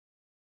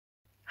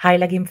Hi,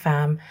 Lagim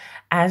Fam.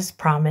 As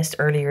promised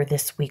earlier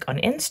this week on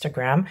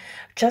Instagram,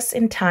 just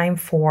in time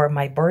for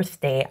my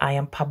birthday, I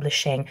am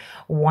publishing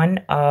one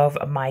of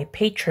my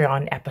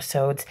Patreon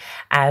episodes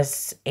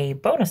as a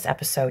bonus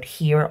episode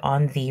here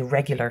on the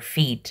regular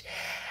feed.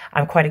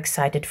 I'm quite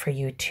excited for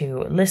you to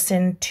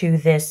listen to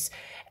this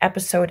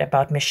episode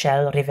about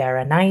Michelle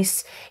Rivera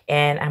Nyce,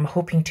 and I'm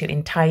hoping to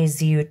entice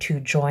you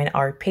to join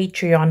our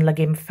Patreon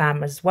Lagim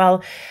Fam as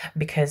well,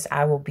 because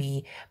I will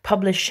be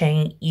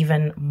publishing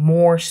even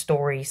more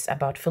stories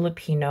about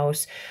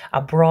Filipinos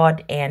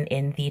abroad and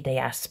in the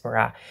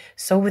diaspora.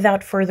 So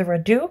without further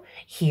ado,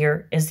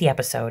 here is the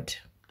episode.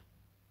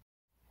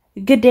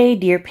 Good day,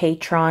 dear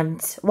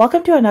patrons.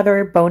 Welcome to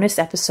another bonus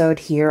episode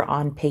here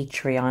on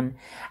Patreon.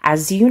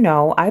 As you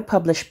know, I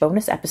publish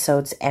bonus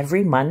episodes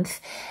every month,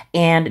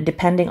 and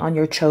depending on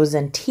your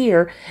chosen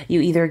tier,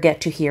 you either get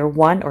to hear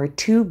one or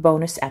two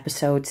bonus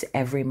episodes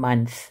every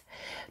month.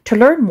 To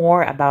learn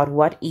more about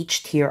what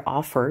each tier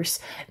offers,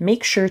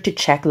 make sure to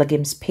check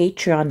Lagim's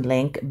Patreon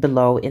link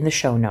below in the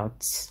show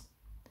notes.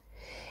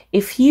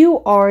 If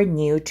you are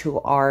new to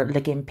our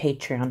Lagim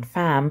Patreon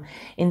fam,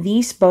 in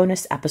these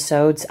bonus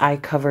episodes, I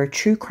cover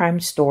true crime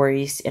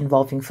stories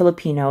involving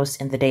Filipinos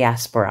in the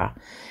diaspora.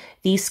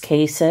 These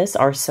cases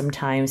are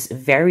sometimes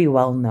very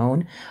well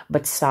known,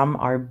 but some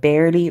are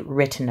barely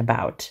written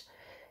about.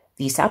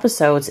 These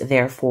episodes,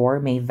 therefore,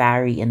 may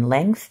vary in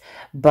length,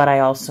 but I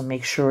also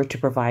make sure to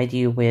provide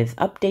you with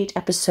update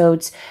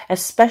episodes,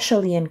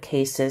 especially in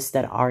cases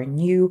that are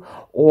new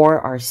or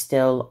are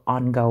still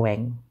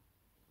ongoing.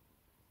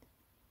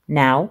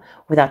 Now,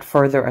 without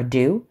further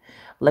ado,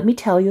 let me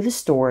tell you the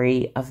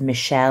story of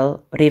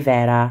Michelle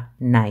Rivera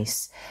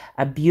Nyce,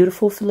 a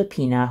beautiful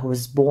Filipina who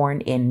was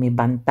born in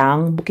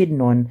Mibantang,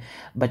 Bukidnon,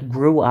 but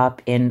grew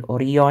up in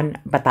Orion,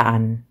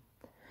 Bataan.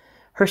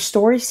 Her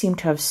story seemed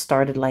to have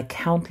started like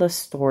countless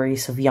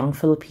stories of young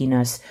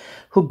Filipinas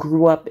who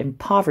grew up in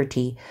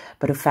poverty,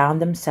 but who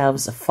found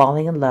themselves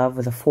falling in love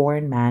with a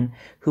foreign man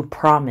who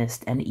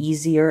promised an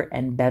easier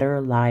and better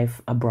life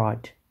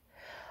abroad.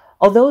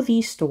 Although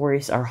these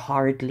stories are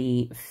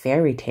hardly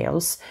fairy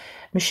tales,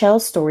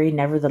 Michelle's story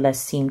nevertheless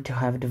seemed to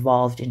have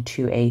devolved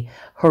into a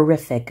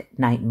horrific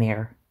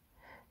nightmare.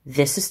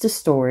 This is the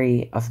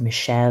story of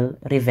Michelle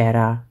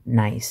Rivera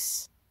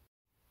Nyce.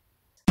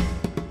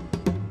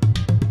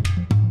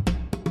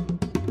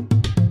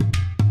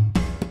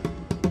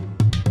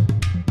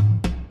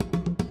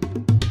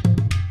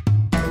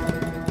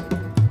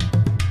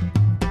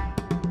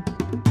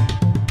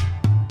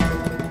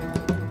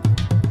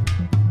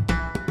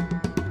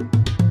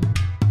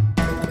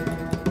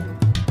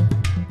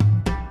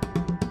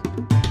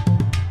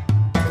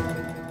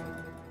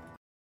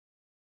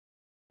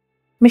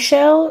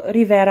 Michelle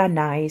Rivera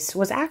Nyce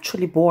was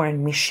actually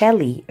born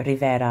Michelle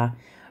Rivera,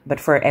 but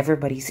for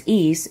everybody's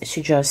ease,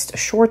 she just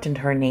shortened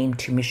her name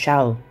to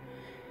Michelle.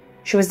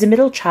 She was the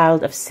middle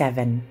child of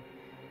 7.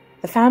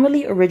 The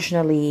family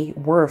originally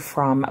were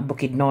from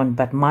Bukidnon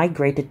but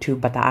migrated to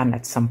Bataan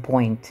at some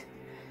point.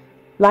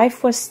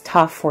 Life was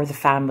tough for the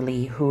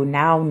family, who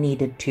now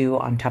needed to,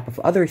 on top of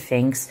other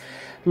things,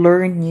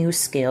 learn new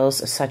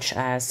skills such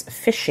as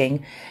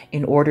fishing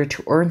in order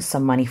to earn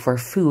some money for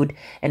food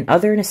and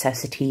other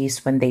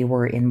necessities when they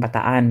were in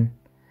Bataan.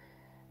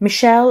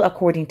 Michelle,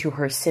 according to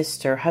her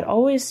sister, had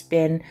always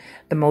been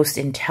the most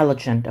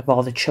intelligent of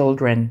all the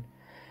children.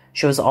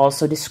 She was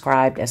also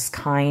described as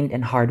kind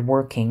and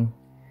hardworking.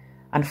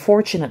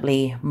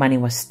 Unfortunately, money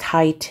was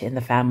tight in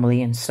the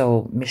family, and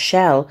so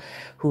Michelle,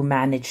 who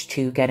managed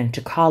to get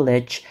into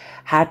college,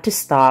 had to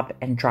stop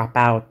and drop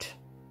out.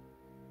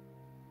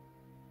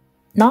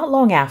 Not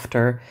long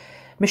after,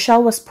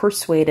 Michelle was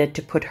persuaded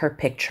to put her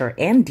picture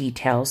and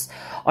details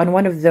on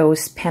one of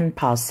those pen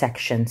pal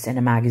sections in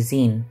a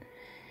magazine.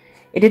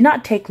 It did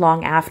not take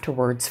long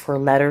afterwards for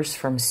letters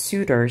from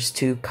suitors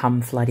to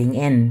come flooding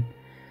in.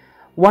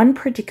 One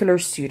particular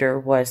suitor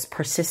was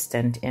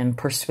persistent in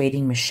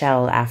persuading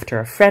Michelle after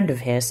a friend of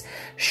his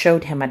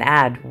showed him an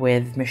ad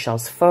with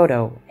Michelle's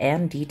photo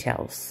and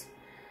details.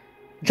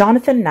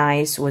 Jonathan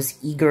Nyce was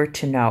eager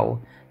to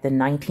know the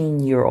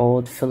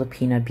 19-year-old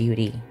Filipina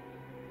beauty.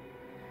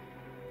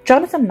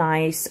 Jonathan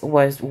Nyce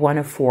was one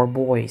of 4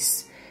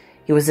 boys.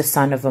 He was the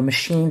son of a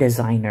machine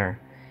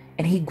designer,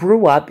 and he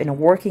grew up in a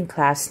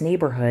working-class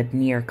neighborhood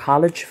near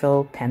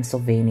Collegeville,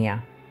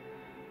 Pennsylvania.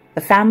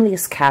 The family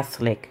is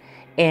Catholic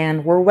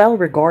and were well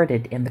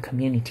regarded in the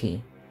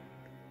community.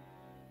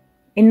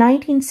 In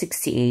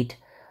 1968,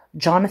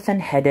 Jonathan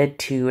headed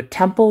to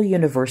Temple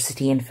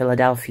University in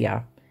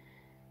Philadelphia.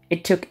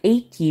 It took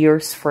 8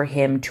 years for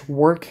him to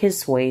work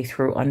his way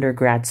through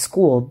undergrad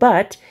school,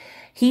 but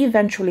he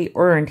eventually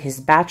earned his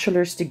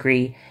bachelor's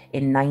degree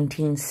in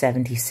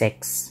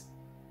 1976.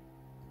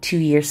 2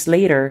 years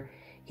later,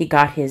 he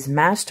got his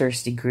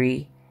master's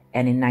degree,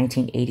 and in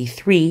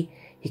 1983,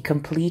 he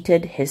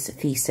completed his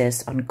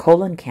thesis on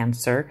colon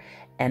cancer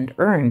and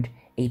earned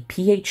a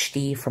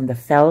PhD from the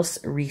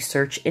Fels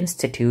Research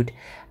Institute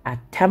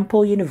at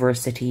Temple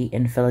University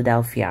in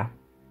Philadelphia.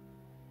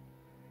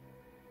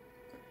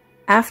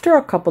 After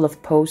a couple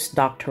of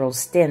postdoctoral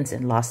stints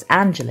in Los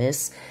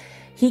Angeles,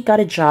 he got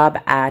a job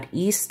at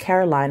East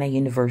Carolina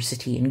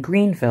University in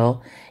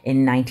Greenville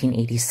in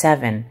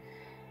 1987,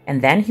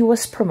 and then he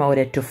was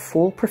promoted to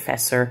full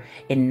professor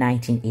in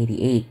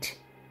 1988.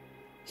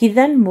 He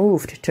then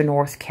moved to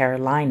North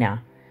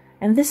Carolina,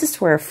 and this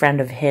is where a friend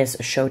of his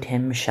showed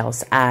him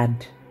Michelle's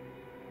ad.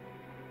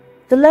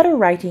 The letter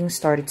writing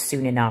started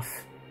soon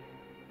enough.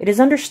 It is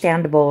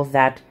understandable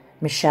that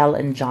Michelle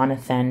and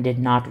Jonathan did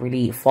not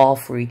really fall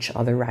for each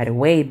other right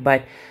away,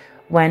 but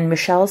when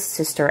Michelle's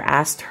sister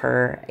asked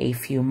her a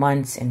few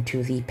months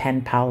into the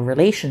pen-pal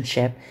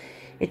relationship,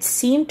 it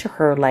seemed to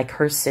her like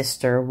her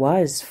sister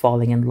was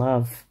falling in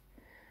love.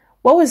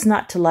 What was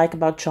not to like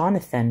about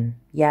Jonathan?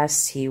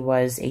 Yes, he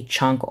was a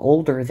chunk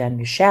older than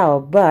Michelle,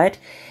 but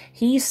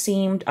he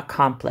seemed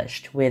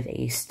accomplished with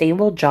a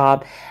stable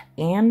job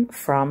and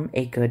from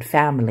a good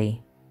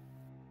family.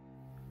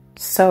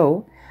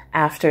 So,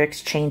 after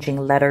exchanging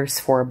letters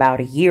for about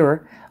a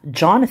year,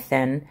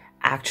 Jonathan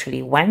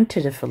actually went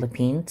to the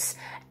Philippines,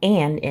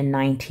 and in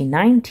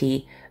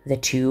 1990, the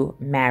two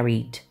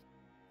married.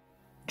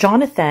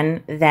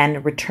 Jonathan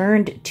then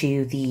returned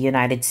to the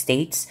United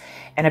States,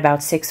 and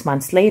about 6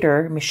 months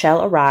later,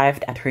 Michelle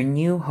arrived at her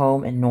new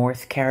home in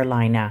North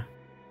Carolina.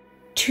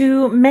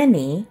 To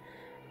many,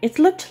 it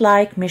looked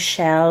like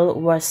Michelle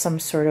was some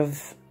sort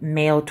of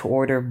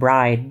mail-to-order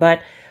bride,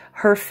 but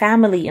her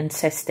family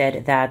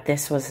insisted that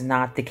this was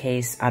not the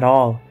case at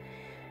all.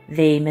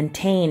 They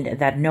maintained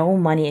that no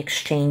money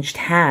exchanged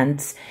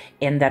hands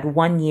in that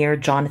 1 year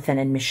Jonathan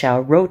and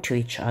Michelle wrote to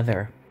each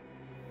other.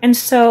 And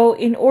so,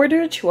 in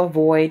order to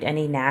avoid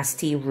any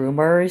nasty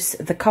rumors,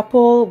 the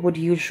couple would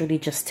usually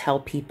just tell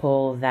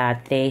people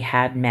that they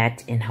had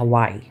met in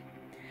Hawaii.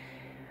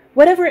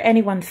 Whatever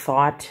anyone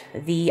thought,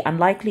 the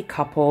unlikely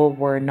couple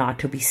were not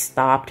to be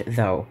stopped,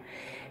 though.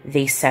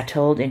 They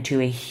settled into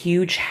a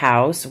huge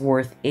house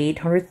worth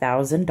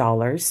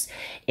 $800,000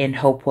 in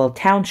Hopewell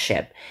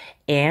Township,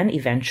 and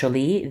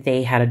eventually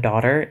they had a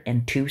daughter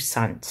and 2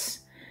 sons.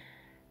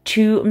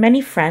 To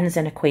many friends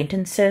and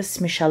acquaintances,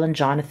 Michelle and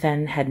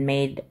Jonathan had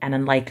made an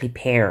unlikely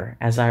pair,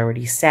 as I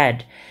already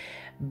said.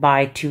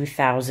 By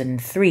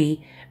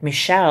 2003,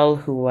 Michelle,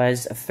 who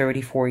was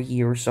 34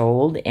 years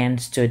old and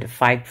stood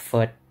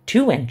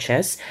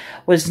 5'2",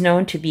 was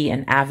known to be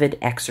an avid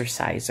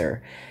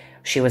exerciser.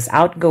 She was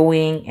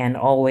outgoing and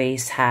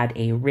always had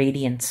a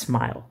radiant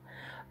smile.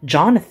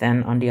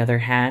 Jonathan, on the other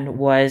hand,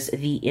 was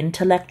the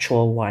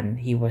intellectual one.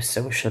 He was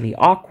socially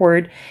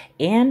awkward,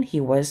 and he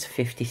was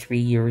 53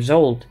 years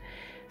old.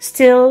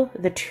 Still,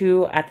 the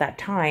two at that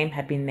time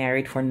had been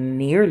married for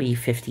nearly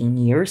 15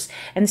 years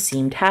and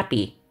seemed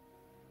happy.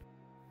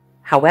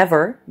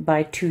 However,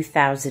 by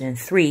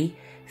 2003,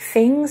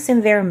 things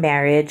in their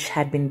marriage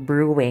had been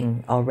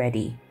brewing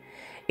already.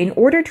 In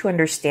order to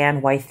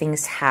understand why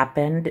things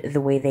happened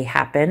the way they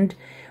happened,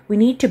 we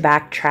need to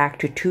backtrack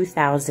to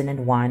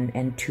 2001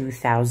 and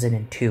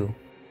 2002.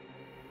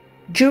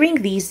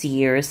 During these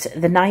years,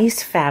 the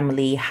Nyce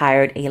family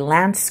hired a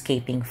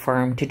landscaping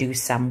firm to do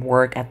some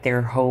work at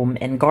their home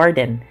and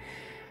garden.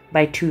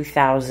 By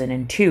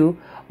 2002,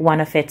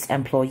 one of its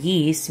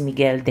employees,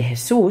 Miguel de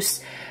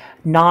Jesus,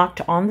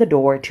 knocked on the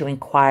door to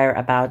inquire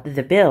about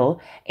the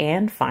bill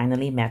and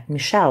finally met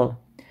Michelle.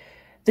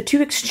 The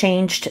two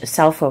exchanged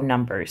cell phone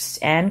numbers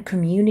and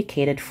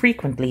communicated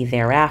frequently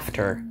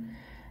thereafter.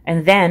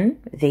 And then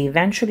they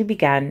eventually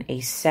began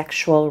a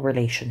sexual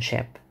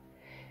relationship.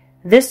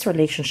 This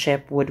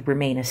relationship would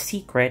remain a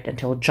secret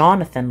until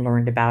Jonathan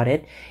learned about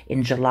it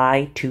in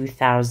July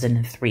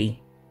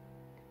 2003.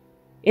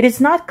 It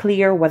is not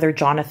clear whether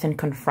Jonathan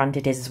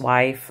confronted his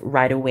wife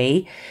right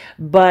away,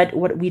 but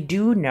what we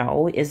do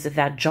know is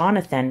that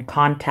Jonathan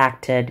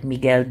contacted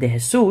Miguel de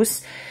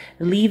Jesus,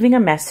 leaving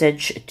a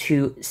message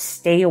to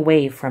stay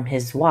away from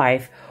his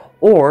wife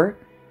or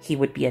he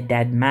would be a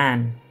dead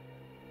man.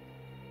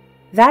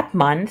 That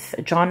month,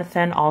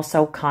 Jonathan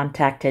also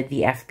contacted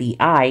the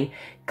FBI,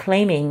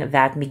 claiming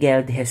that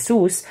Miguel de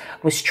Jesus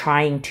was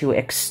trying to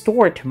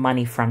extort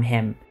money from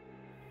him.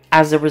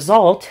 As a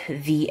result,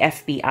 the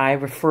FBI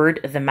referred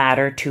the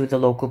matter to the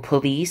local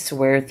police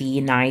where the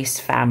Nyce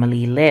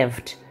family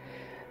lived.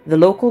 The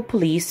local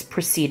police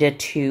proceeded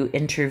to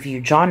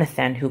interview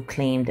Jonathan, who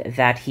claimed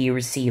that he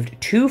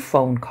received 2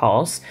 phone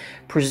calls,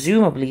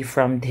 presumably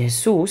from de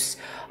Jesus,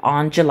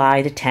 on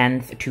July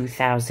 10th,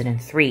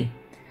 2003.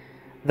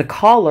 The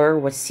caller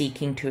was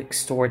seeking to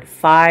extort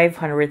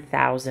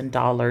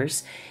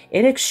 $500,000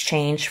 in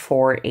exchange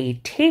for a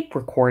tape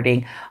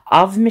recording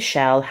of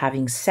Michelle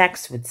having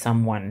sex with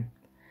someone.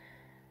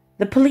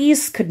 The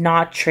police could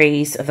not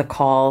trace the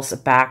calls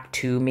back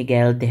to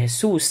Miguel de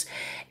Jesus,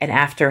 and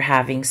after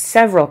having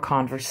several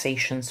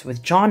conversations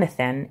with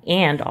Jonathan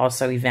and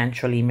also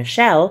eventually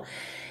Michelle,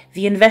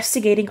 the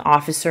investigating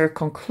officer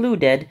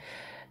concluded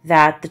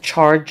that the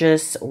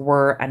charges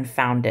were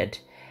unfounded,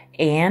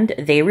 and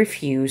they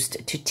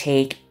refused to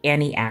take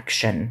any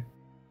action.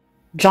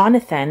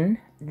 Jonathan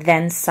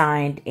then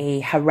signed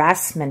a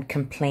harassment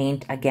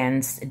complaint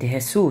against de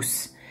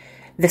Jesus.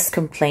 This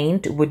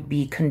complaint would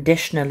be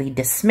conditionally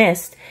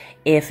dismissed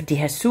if De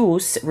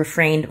Jesus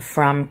refrained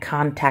from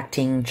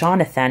contacting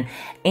Jonathan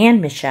and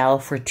Michelle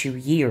for 2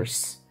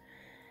 years.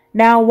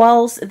 Now,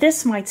 whilst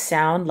this might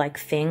sound like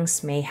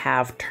things may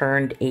have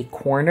turned a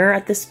corner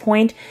at this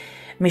point,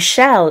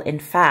 Michelle, in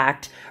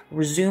fact,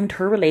 resumed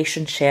her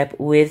relationship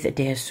with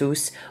De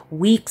Jesus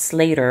weeks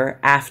later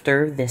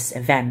after this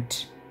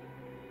event.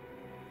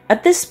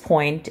 At this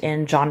point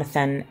in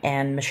Jonathan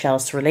and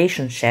Michelle's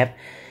relationship,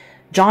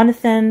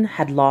 Jonathan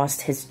had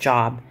lost his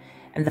job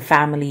and the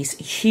family's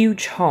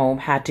huge home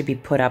had to be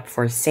put up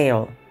for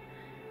sale.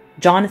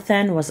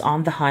 Jonathan was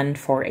on the hunt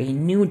for a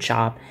new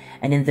job,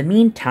 and in the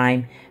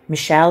meantime,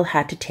 Michelle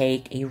had to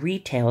take a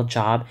retail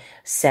job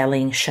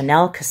selling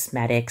Chanel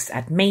cosmetics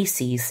at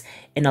Macy's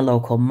in a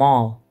local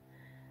mall.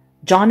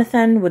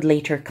 Jonathan would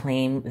later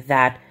claim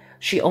that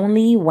she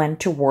only went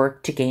to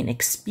work to gain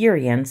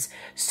experience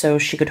so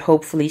she could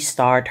hopefully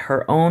start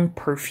her own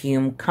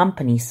perfume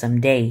company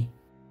someday.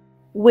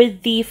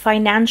 With the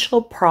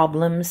financial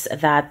problems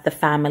that the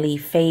family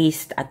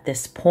faced at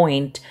this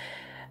point,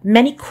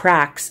 many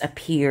cracks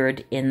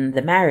appeared in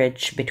the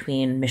marriage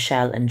between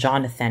Michelle and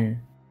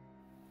Jonathan.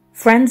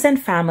 Friends and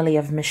family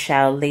of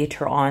Michelle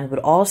later on would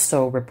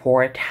also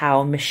report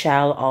how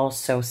Michelle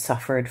also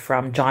suffered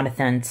from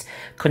Jonathan's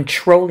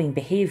controlling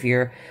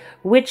behavior,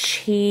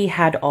 which he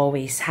had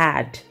always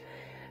had.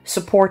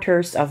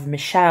 Supporters of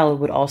Michelle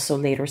would also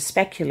later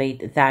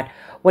speculate that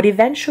what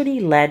eventually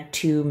led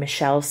to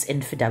Michelle's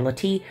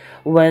infidelity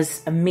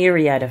was a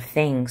myriad of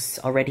things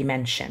already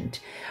mentioned,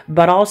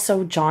 but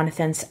also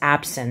Jonathan's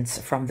absence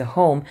from the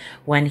home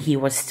when he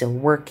was still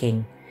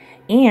working.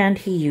 And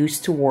he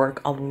used to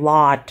work a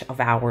lot of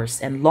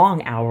hours and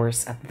long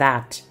hours at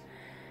that.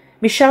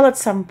 Michelle at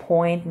some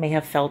point may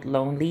have felt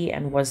lonely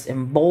and was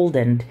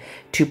emboldened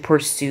to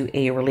pursue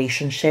a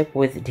relationship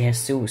with De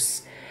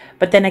Jesus.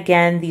 But then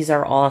again, these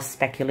are all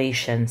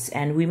speculations,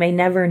 and we may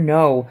never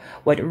know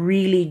what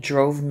really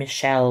drove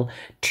Michelle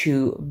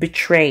to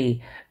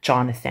betray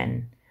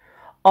Jonathan.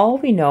 All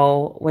we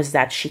know was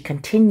that she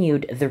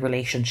continued the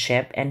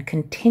relationship and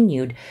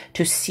continued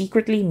to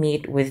secretly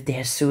meet with De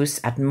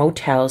Jesus at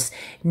motels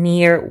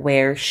near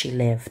where she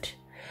lived.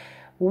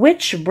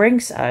 Which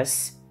brings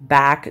us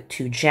back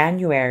to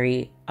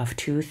January of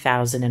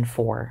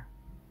 2004.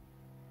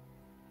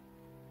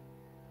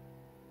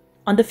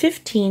 On the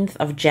 15th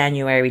of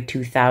January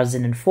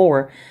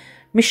 2004,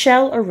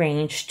 Michelle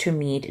arranged to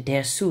meet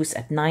De Jesus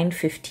at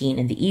 9:15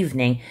 in the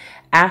evening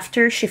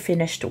after she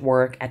finished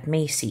work at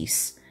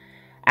Macy's.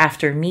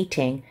 After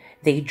meeting,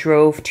 they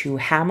drove to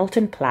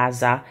Hamilton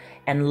Plaza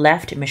and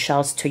left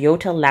Michelle's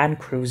Toyota Land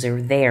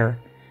Cruiser there.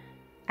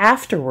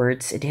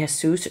 Afterwards, De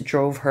Jesus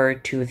drove her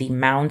to the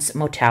Mounds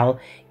Motel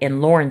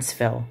in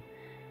Lawrenceville.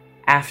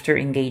 After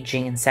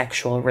engaging in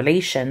sexual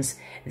relations,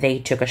 they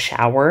took a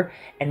shower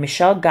and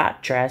Michelle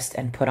got dressed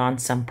and put on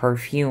some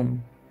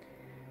perfume.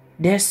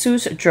 De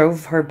Jesus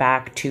drove her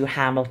back to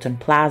Hamilton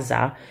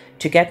Plaza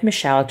to get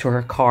Michelle to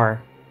her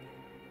car.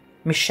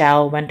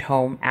 Michelle went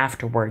home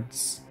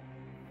afterwards.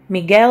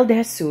 Miguel de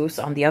Jesus,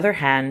 on the other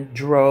hand,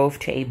 drove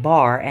to a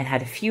bar and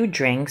had a few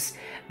drinks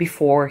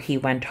before he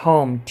went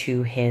home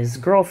to his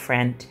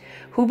girlfriend,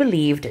 who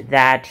believed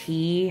that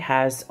he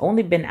has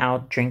only been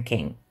out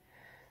drinking.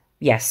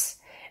 Yes,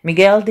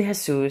 Miguel de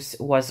Jesus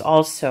was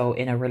also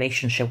in a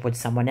relationship with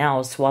someone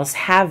else whilst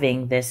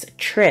having this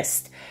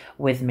tryst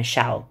with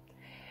Michelle.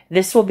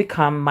 This will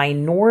become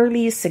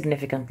minorly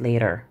significant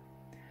later.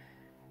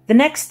 The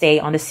next day,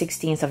 on the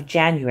 16th of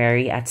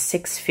January at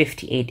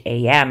 6:58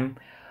 a.m.,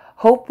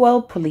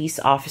 Hopewell police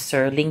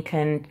officer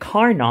Lincoln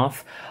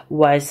Karnoff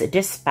was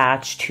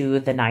dispatched to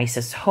the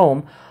Nyce's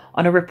home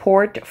on a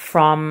report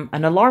from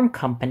an alarm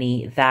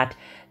company that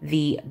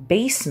the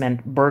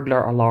basement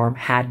burglar alarm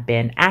had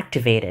been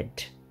activated.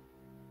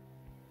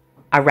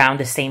 Around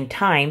the same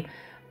time,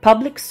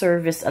 Public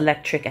Service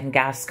Electric and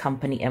Gas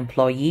Company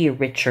employee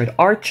Richard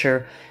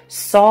Archer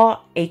saw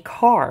a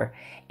car,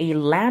 a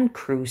Land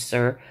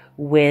Cruiser,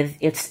 with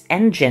its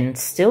engine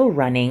still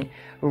running,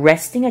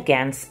 resting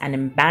against an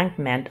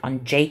embankment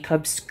on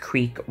Jacobs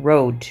Creek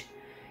Road.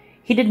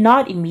 He did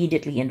not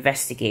immediately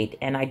investigate,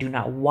 and I do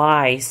not know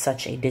why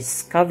such a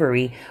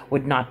discovery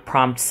would not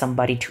prompt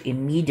somebody to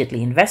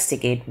immediately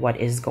investigate what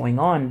is going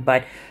on.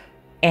 But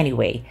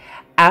anyway,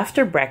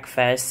 after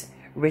breakfast,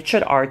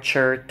 Richard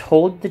Archer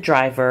told the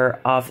driver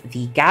of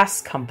the gas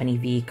company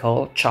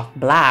vehicle, Chuck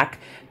Black,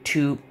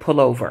 to pull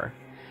over.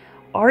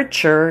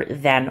 Archer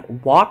then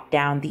walked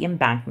down the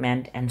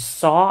embankment and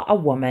saw a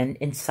woman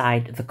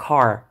inside the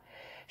car.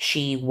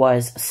 She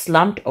was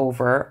slumped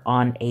over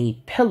on a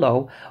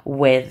pillow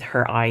with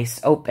her eyes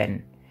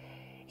open.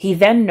 He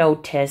then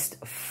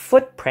noticed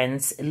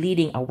footprints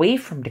leading away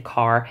from the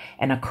car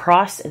and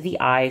across the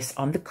ice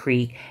on the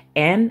creek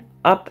and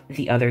up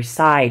the other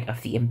side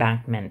of the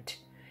embankment.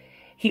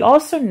 He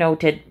also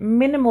noted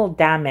minimal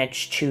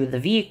damage to the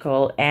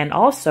vehicle and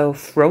also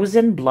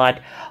frozen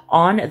blood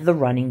on the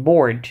running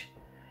board.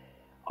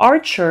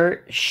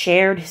 Archer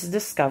shared his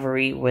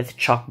discovery with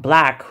Chuck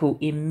Black, who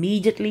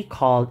immediately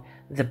called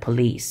the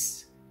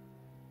police.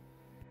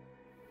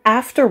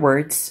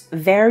 Afterwards,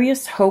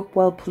 various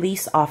Hopewell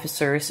police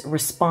officers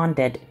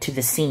responded to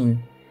the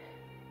scene.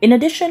 In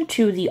addition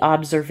to the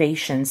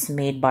observations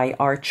made by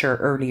Archer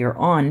earlier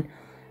on,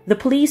 the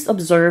police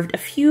observed a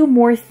few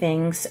more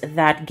things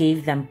that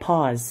gave them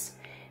pause.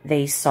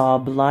 They saw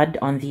blood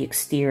on the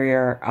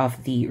exterior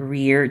of the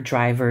rear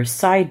driver's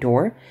side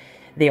door.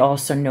 They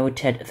also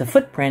noted the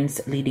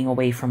footprints leading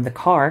away from the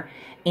car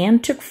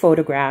and took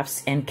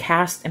photographs and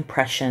cast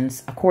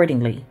impressions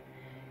accordingly.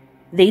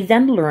 They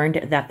then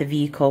learned that the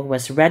vehicle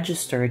was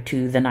registered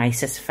to the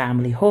Nyce's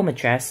family home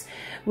address,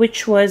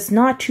 which was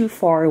not too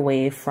far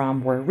away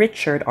from where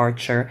Richard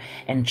Archer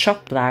and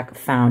Chuck Black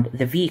found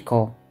the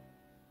vehicle.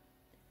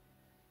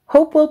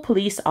 Hopewell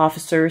police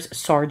officers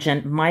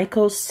Sergeant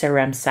Michael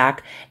Seremsak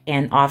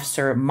and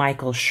Officer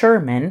Michael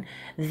Sherman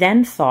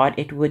then thought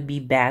it would be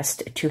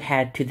best to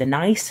head to the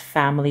Nyce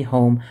family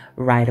home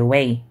right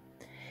away.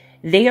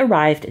 They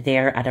arrived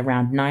there at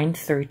around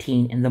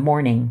 9:13 in the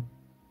morning.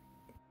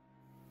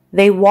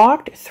 They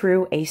walked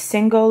through a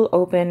single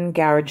open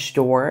garage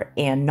door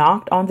and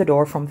knocked on the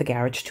door from the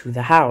garage to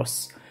the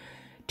house.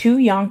 Two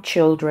young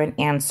children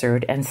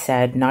answered and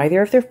said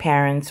neither of their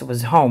parents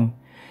was home,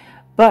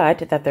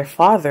 but that their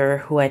father,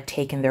 who had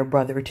taken their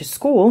brother to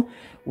school,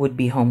 would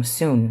be home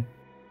soon.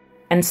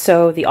 And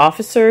so the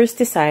officers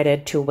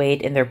decided to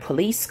wait in their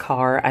police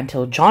car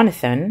until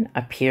Jonathan,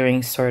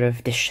 appearing sort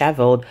of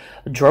disheveled,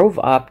 drove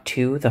up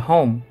to the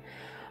home.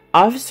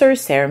 Officer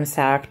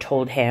Seremsak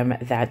told him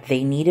that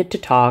they needed to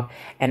talk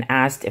and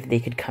asked if they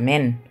could come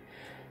in.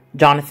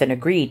 Jonathan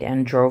agreed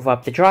and drove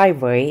up the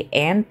driveway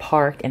and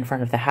parked in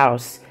front of the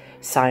house,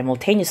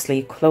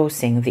 simultaneously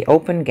closing the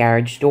open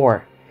garage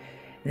door.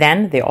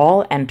 Then they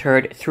all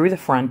entered through the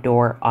front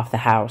door of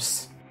the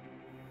house.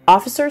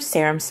 Officer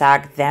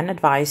Seremsak then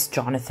advised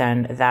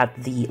Jonathan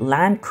that the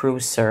Land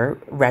Cruiser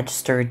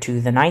registered to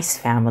the Nyce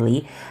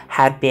family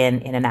had been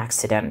in an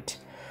accident.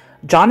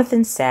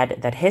 Jonathan said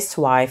that his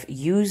wife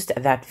used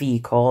that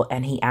vehicle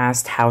and he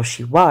asked how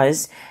she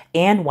was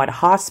and what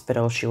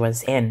hospital she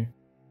was in.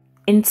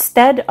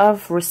 Instead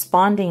of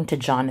responding to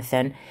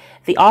Jonathan,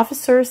 the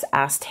officers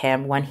asked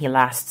him when he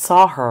last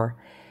saw her.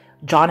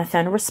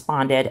 Jonathan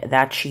responded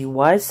that she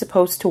was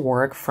supposed to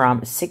work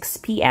from 6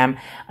 p.m.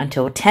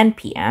 until 10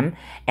 p.m.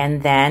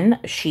 and then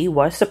she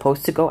was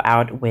supposed to go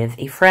out with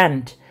a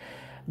friend.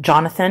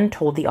 Jonathan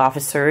told the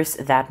officers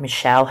that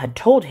Michelle had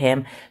told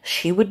him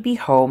she would be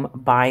home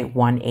by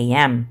 1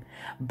 a.m.,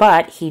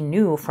 but he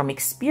knew from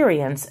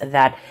experience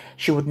that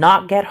she would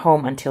not get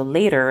home until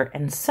later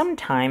and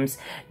sometimes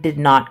did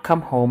not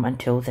come home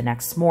until the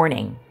next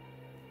morning.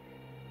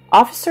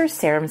 Officer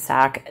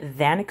Seremsak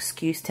then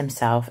excused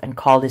himself and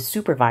called his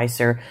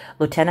supervisor,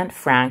 Lieutenant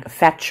Frank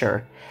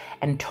Fetcher,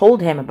 and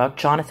told him about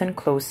Jonathan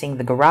closing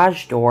the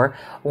garage door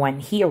when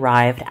he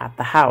arrived at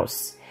the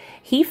house.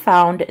 He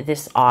found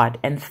this odd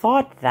and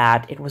thought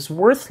that it was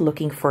worth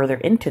looking further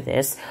into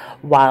this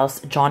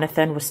whilst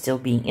Jonathan was still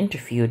being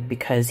interviewed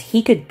because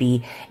he could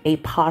be a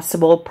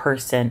possible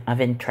person of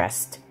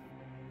interest.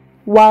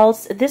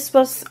 Whilst this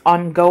was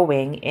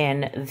ongoing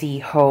in the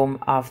home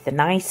of the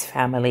Nyce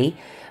family,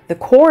 the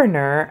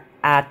coroner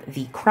at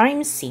the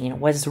crime scene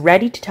was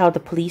ready to tell the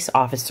police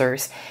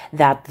officers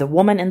that the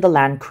woman in the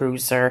Land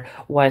Cruiser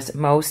was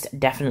most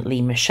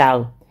definitely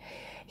Michelle.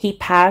 He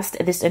passed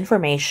this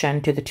information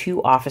to the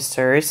two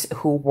officers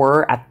who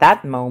were at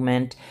that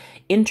moment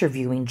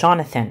interviewing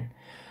Jonathan.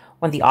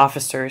 When the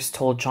officers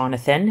told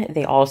Jonathan,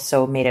 they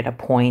also made it a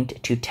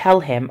point to tell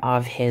him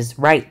of his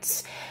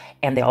rights,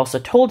 and they also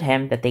told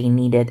him that they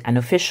needed an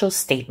official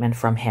statement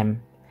from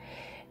him.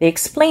 They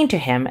explained to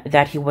him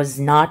that he was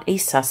not a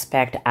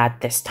suspect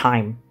at this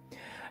time.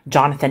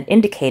 Jonathan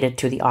indicated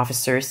to the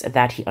officers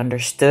that he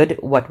understood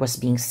what was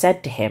being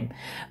said to him,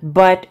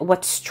 but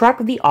what struck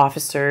the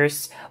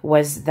officers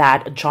was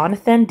that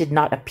Jonathan did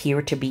not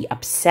appear to be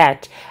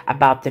upset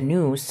about the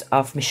news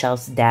of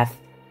Michelle's death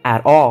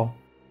at all.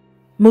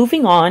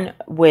 Moving on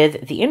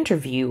with the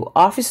interview,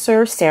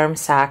 Officer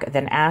Seremsak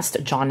then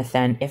asked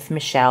Jonathan if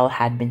Michelle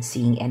had been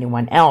seeing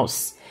anyone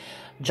else.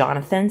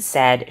 Jonathan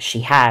said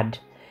she had.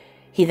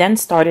 He then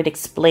started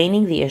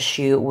explaining the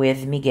issue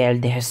with Miguel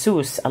de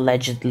Jesus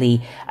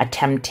allegedly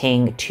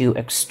attempting to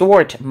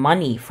extort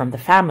money from the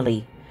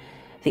family.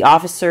 The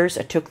officers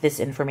took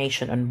this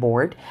information on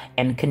board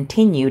and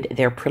continued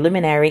their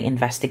preliminary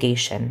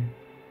investigation.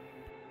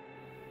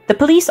 The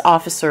police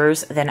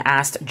officers then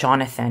asked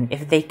Jonathan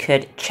if they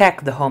could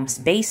check the home's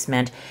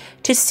basement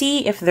to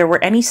see if there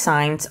were any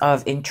signs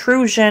of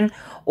intrusion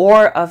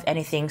or of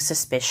anything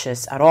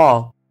suspicious at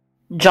all.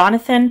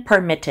 Jonathan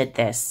permitted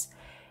this.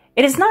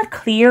 It is not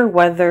clear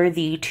whether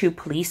the two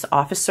police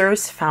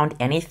officers found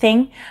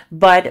anything,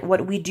 but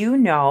what we do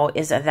know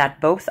is that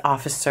both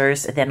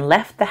officers then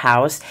left the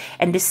house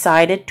and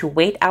decided to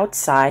wait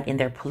outside in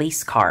their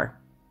police car.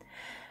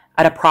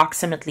 At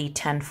approximately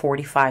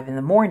 10:45 in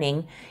the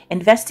morning,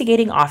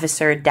 investigating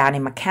officer Danny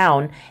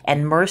McCown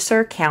and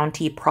Mercer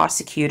County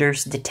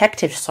Prosecutor's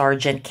Detective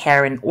Sergeant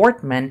Karen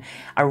Ortman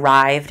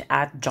arrived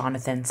at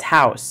Jonathan's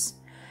house.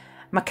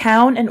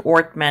 McCown and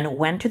Ortman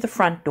went to the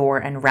front door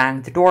and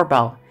rang the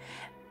doorbell.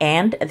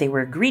 and they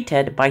were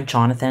greeted by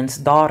Jonathan's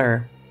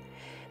daughter.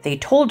 They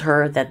told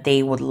her that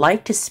they would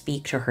like to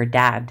speak to her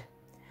dad.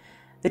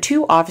 The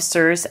two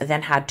officers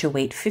then had to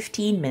wait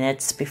 15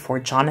 minutes before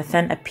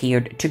Jonathan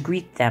appeared to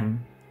greet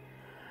them.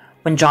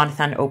 When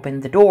Jonathan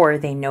opened the door,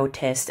 they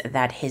noticed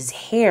that his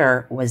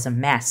hair was a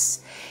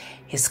mess.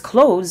 His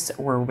clothes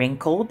were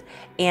wrinkled,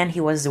 and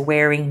he was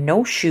wearing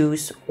no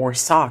shoes or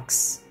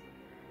socks.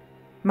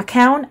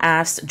 McCown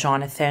asked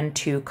Jonathan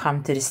to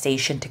come to the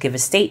station to give a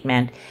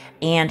statement,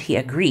 and he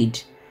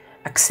agreed,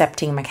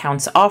 accepting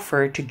McCown's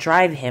offer to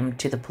drive him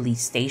to the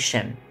police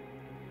station.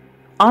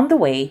 On the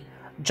way,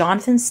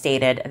 Jonathan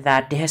stated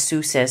that De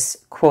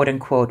Jesus's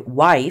quote-unquote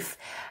wife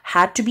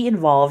had to be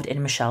involved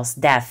in Michelle's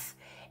death,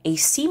 a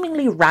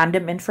seemingly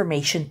random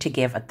information to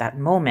give at that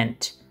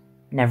moment.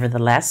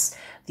 Nevertheless,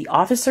 the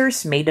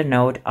officers made a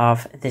note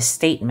of this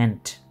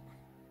statement.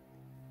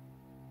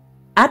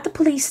 At the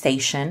police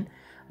station,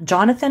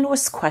 Jonathan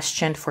was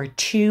questioned for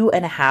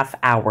 2.5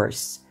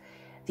 hours.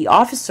 The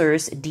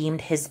officers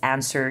deemed his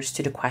answers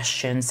to the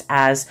questions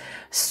as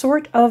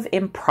sort of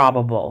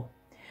improbable.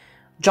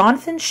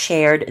 Jonathan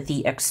shared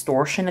the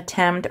extortion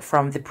attempt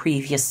from the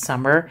previous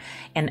summer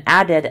and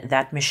added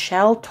that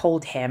Michelle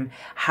told him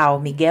how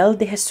Miguel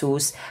de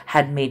Jesus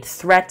had made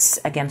threats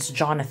against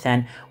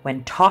Jonathan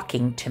when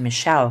talking to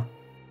Michelle.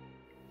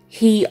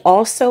 He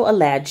also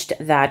alleged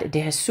that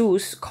de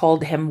Jesus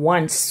called him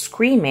once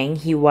screaming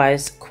he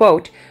was,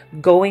 quote,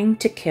 going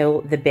to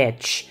kill the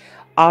bitch,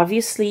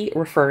 obviously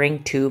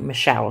referring to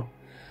Michelle.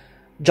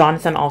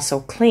 Jonathan also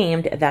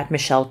claimed that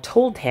Michelle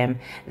told him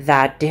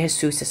that De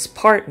Jesus's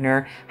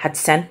partner had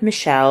sent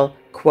Michelle,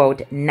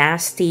 quote,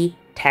 nasty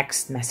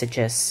text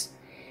messages.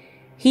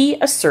 He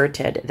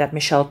asserted that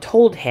Michelle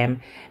told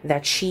him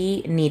that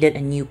she needed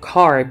a new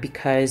car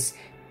because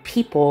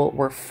people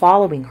were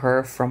following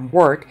her from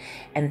work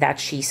and that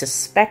she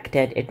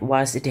suspected it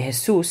was De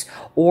Jesus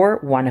or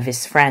one of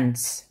his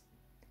friends.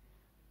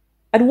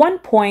 At one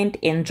point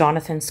in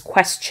Jonathan's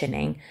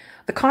questioning,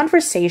 the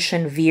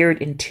conversation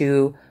veered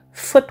into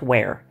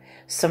footwear,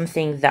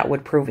 something that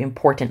would prove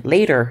important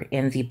later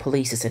in the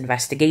police's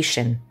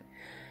investigation.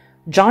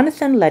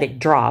 Jonathan let it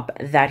drop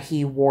that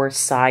he wore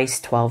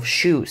size 12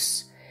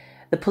 shoes.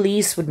 The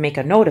police would make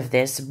a note of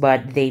this,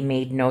 but they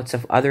made notes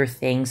of other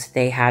things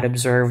they had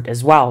observed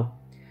as well.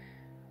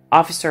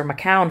 Officer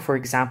McCown, for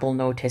example,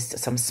 noticed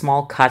some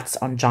small cuts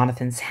on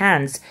Jonathan's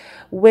hands,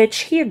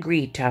 which he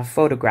agreed to have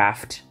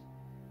photographed.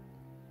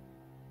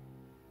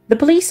 The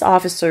police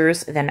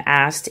officers then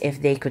asked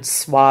if they could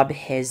swab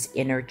his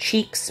inner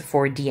cheeks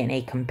for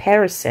DNA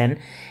comparison,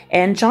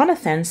 and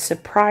Jonathan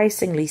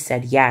surprisingly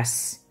said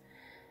yes.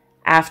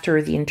 After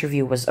the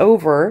interview was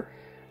over,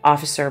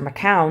 Officer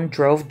McCown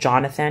drove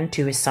Jonathan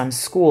to his son's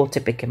school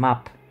to pick him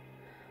up.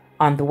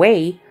 On the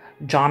way,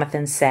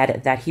 Jonathan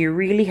said that he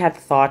really had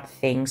thought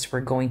things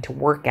were going to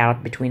work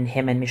out between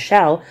him and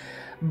Michelle,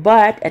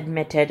 but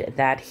admitted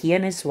that he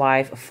and his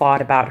wife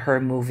fought about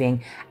her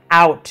moving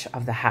out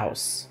of the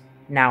house.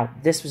 Now,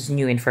 this was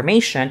new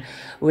information,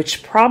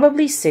 which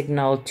probably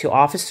signaled to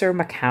Officer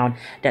McCown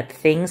that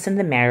things in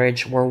the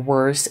marriage were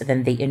worse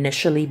than they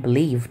initially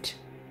believed.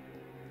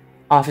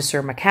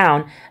 Officer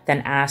McCown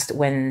then asked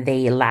when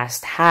they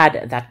last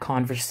had that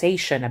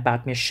conversation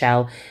about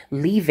Michelle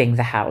leaving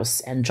the house,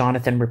 and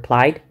Jonathan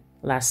replied,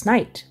 last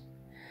night.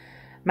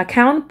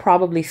 McCown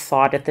probably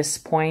thought at this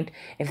point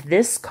if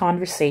this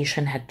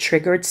conversation had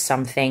triggered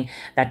something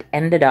that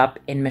ended up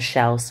in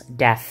Michelle's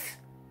death.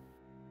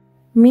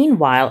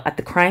 Meanwhile, at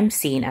the crime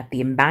scene at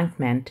the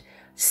embankment,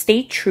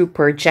 State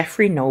Trooper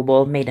Jeffrey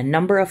Noble made a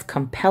number of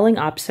compelling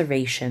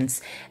observations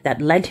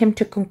that led him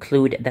to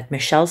conclude that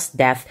Michelle's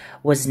death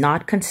was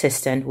not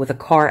consistent with a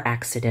car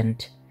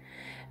accident.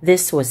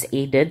 This was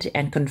aided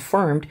and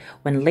confirmed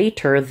when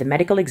later the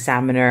medical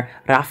examiner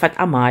Rafat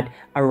Ahmad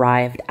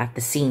arrived at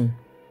the scene.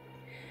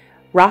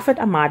 Rafat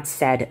Ahmad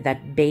said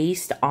that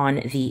based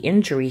on the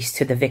injuries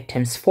to the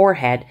victim's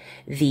forehead,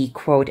 the,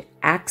 quote,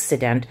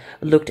 accident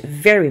looked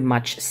very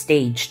much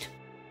staged.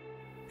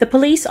 The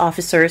police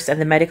officers and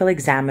the medical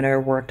examiner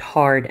worked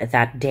hard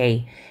that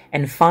day,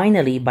 and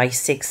finally by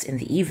 6 in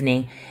the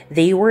evening,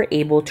 they were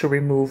able to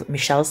remove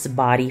Michelle's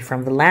body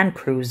from the Land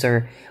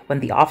Cruiser when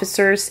the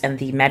officers and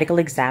the medical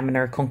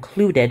examiner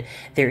concluded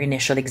their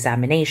initial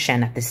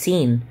examination at the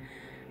scene.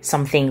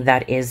 Something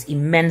that is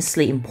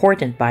immensely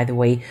important, by the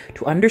way,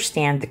 to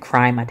understand the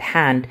crime at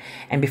hand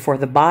and before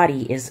the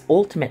body is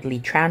ultimately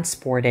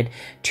transported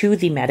to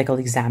the medical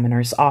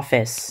examiner's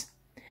office.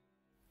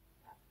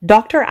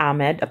 Dr.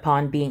 Ahmed,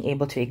 upon being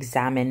able to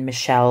examine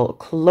Michelle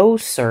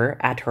closer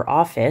at her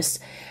office,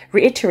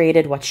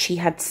 reiterated what she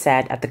had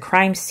said at the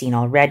crime scene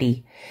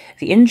already.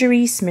 The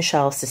injuries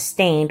Michelle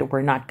sustained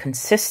were not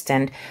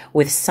consistent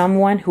with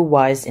someone who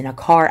was in a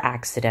car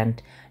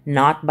accident,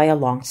 not by a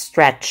long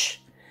stretch.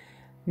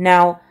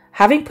 Now,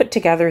 having put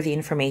together the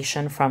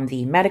information from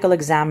the medical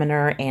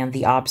examiner and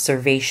the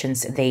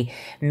observations they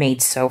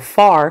made so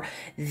far,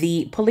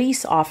 the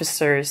police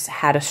officers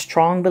had a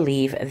strong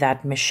belief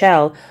that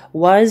Michelle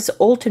was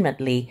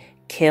ultimately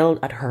killed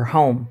at her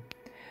home.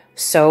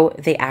 So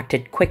they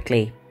acted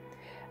quickly.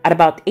 At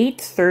about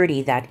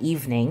 8:30 that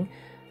evening,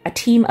 a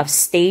team of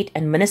state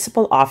and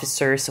municipal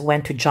officers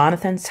went to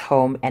Jonathan's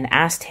home and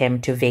asked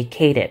him to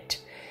vacate it,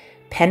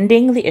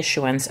 pending the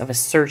issuance of a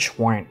search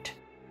warrant.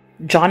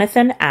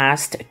 Jonathan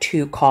asked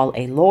to call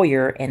a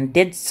lawyer and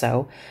did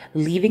so,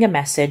 leaving a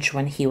message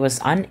when he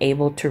was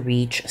unable to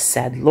reach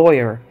said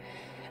lawyer.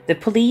 The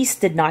police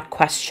did not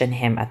question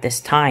him at this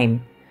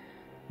time.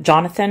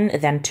 Jonathan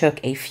then took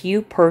a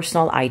few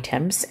personal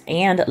items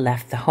and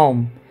left the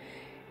home.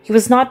 He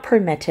was not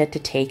permitted to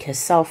take his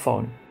cell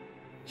phone.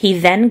 He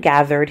then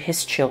gathered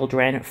his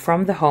children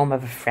from the home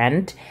of a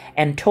friend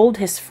and told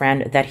his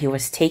friend that he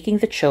was taking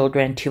the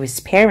children to his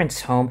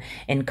parents' home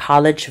in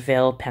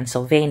Collegeville,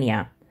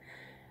 Pennsylvania.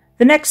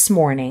 The next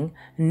morning,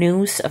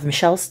 news of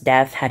Michelle's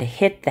death had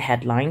hit the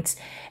headlines,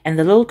 and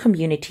the little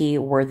community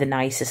where the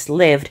Nyces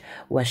lived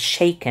was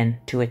shaken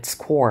to its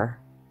core.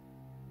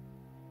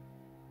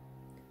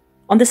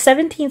 On the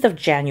 17th of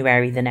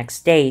January, the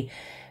next day,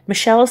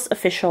 Michelle's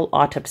official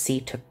autopsy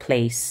took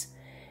place.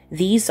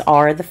 These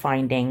are the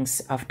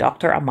findings of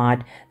Dr.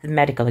 Ahmad, the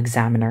medical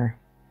examiner.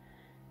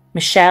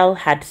 Michelle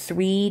had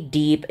 3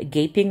 deep,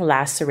 gaping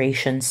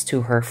lacerations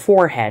to her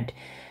forehead,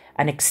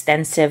 an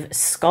extensive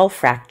skull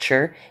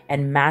fracture,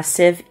 and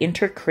massive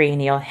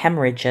intracranial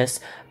hemorrhages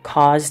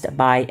caused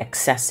by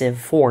excessive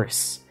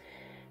force.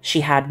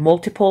 She had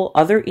multiple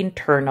other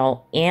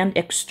internal and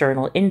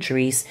external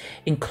injuries,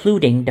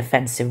 including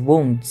defensive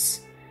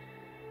wounds.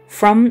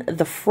 From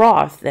the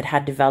froth that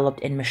had developed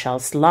in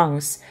Michelle's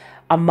lungs,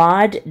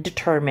 Ahmad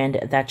determined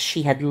that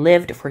she had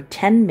lived for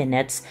 10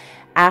 minutes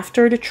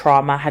after the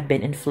trauma had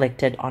been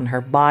inflicted on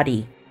her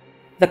body.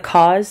 The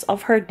cause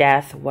of her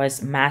death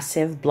was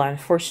massive blunt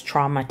force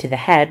trauma to the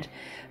head,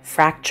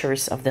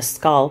 fractures of the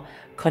skull,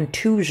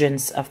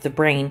 contusions of the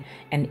brain,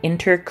 and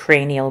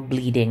intercranial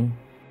bleeding.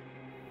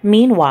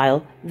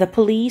 Meanwhile, the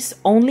police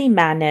only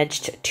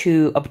managed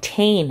to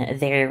obtain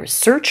their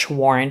search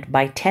warrant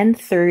by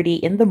 10:30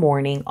 in the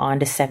morning on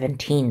the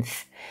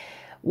 17th.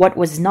 What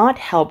was not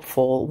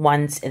helpful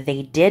once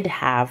they did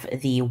have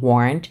the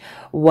warrant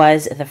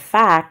was the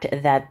fact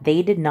that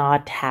they did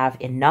not have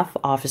enough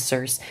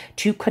officers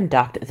to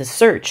conduct the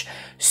search,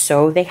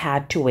 so they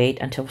had to wait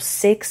until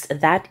 6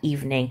 that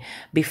evening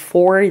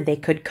before they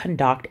could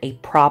conduct a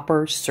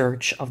proper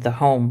search of the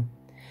home.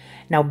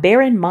 Now,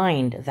 bear in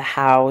mind, the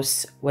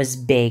house was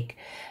big.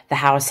 The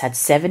house had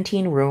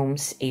 17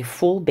 rooms, a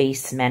full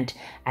basement,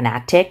 an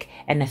attic,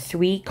 and a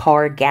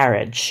 3-car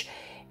garage.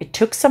 It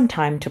took some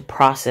time to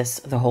process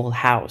the whole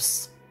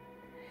house.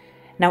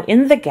 Now,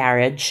 in the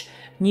garage,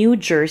 New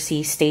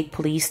Jersey State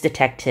Police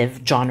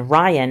Detective John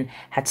Ryan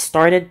had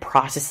started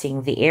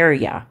processing the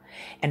area,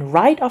 and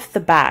right off the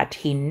bat,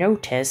 he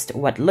noticed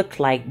what looked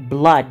like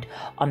blood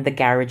on the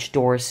garage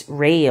door's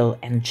rail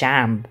and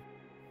jamb.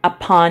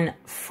 Upon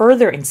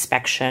further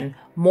inspection,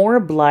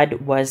 more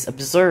blood was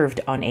observed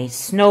on a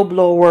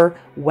snowblower,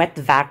 wet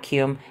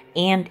vacuum,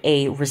 and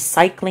a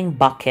recycling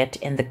bucket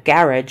in the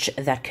garage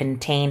that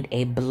contained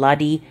a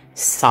bloody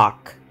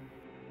sock.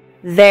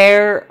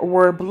 There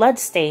were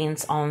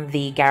bloodstains on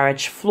the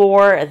garage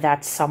floor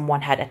that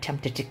someone had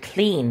attempted to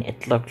clean,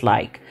 it looked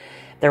like.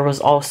 There was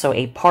also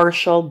a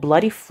partial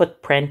bloody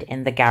footprint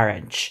in the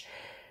garage.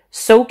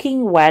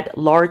 Soaking wet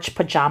large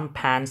pajama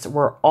pants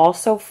were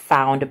also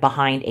found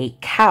behind a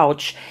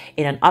couch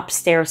in an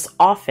upstairs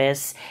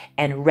office,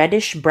 and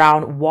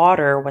reddish-brown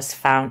water was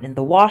found in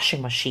the washing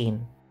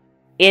machine.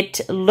 It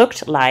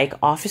looked like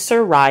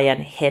Officer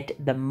Ryan hit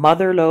the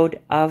motherlode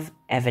of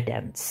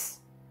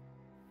evidence.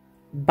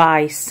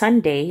 By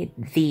Sunday,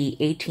 the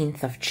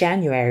 18th of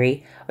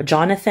January,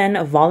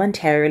 Jonathan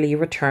voluntarily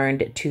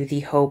returned to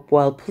the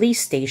Hopewell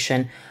police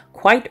station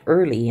quite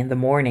early in the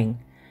morning.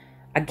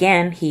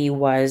 Again, he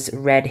was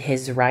read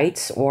his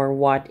rights, or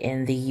what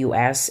in the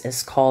U.S.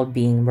 is called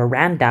being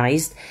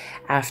Mirandized,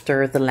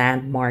 after the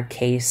landmark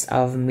case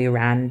of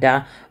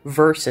Miranda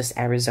versus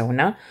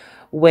Arizona,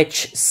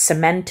 which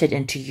cemented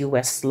into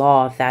U.S.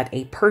 law that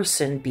a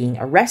person being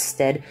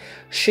arrested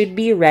should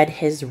be read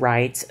his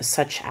rights,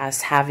 such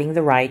as having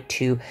the right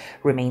to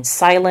remain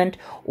silent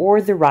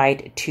or the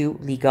right to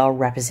legal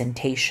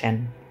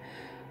representation.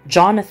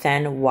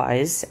 Jonathan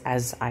was,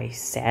 as I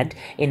said,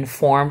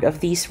 informed of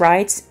these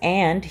rights,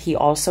 and he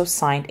also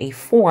signed a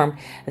form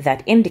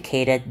that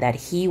indicated that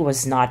he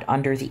was not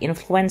under the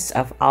influence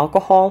of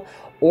alcohol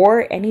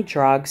or any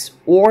drugs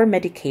or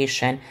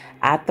medication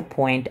at the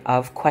point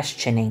of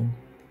questioning.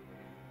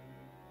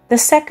 The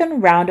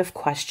second round of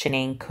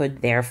questioning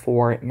could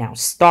therefore now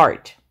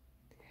start.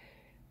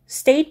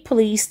 State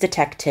Police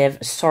Detective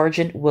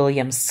Sergeant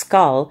William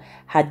Scull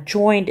had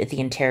joined the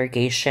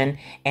interrogation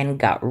and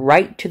got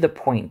right to the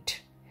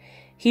point.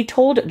 He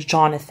told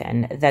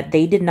Jonathan that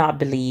they did not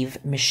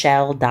believe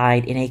Michelle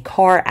died in a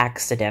car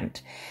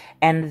accident,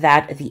 and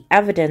that the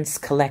evidence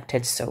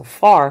collected so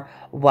far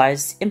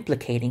was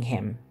implicating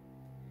him.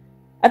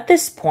 At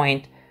this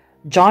point,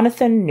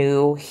 Jonathan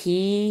knew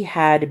he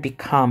had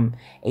become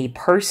a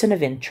person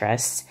of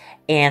interest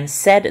and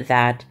said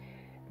that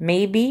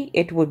maybe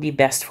it would be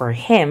best for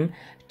him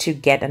to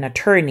get an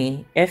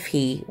attorney if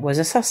he was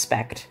a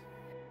suspect.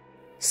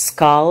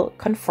 Skull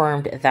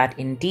confirmed that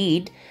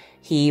indeed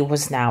he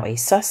was now a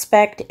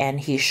suspect and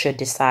he should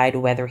decide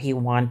whether he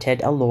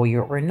wanted a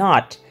lawyer or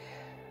not.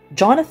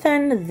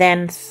 Jonathan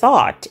then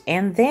thought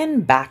and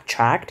then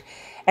backtracked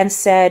and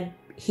said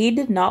he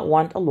did not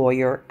want a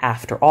lawyer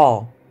after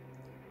all.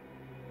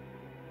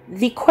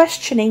 The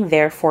questioning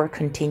therefore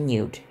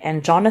continued,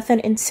 and Jonathan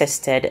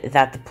insisted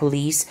that the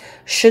police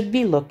should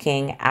be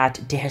looking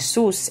at De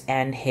Jesus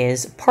and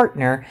his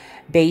partner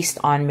based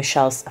on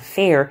Michelle's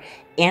affair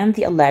and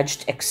the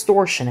alleged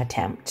extortion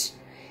attempt.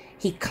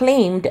 He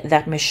claimed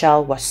that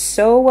Michelle was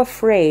so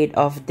afraid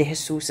of De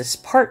Jesus's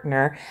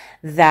partner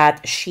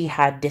that she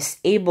had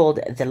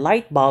disabled the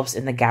light bulbs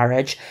in the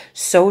garage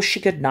so she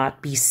could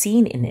not be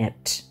seen in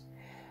it.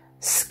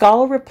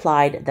 Skull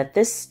replied that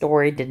this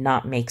story did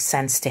not make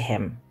sense to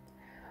him.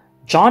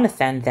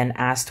 Jonathan then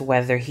asked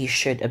whether he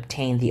should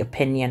obtain the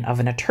opinion of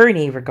an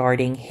attorney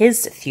regarding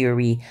his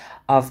theory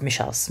of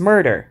Michelle's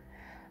murder.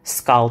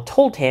 Skull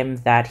told him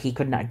that he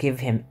could not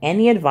give him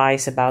any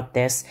advice about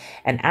this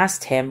and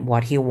asked him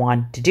what he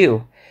wanted to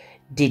do.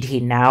 Did he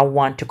now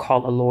want to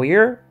call a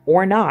lawyer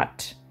or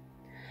not?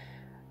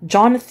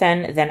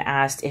 Jonathan then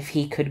asked if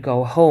he could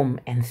go home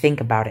and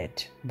think about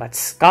it, but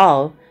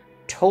Skull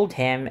told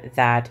him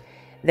that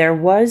there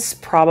was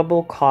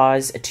probable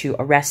cause to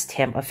arrest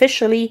him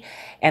officially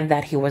and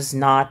that he was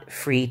not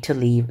free to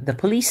leave the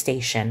police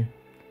station.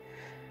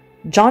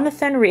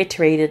 Jonathan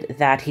reiterated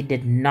that he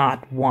did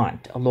not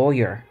want a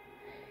lawyer.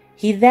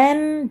 He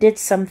then did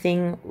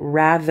something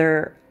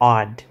rather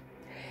odd.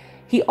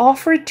 He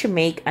offered to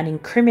make an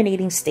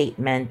incriminating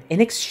statement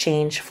in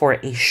exchange for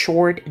a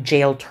short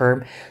jail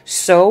term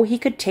so he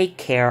could take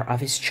care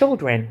of his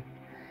children.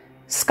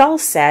 Skull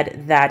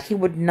said that he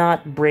would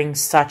not bring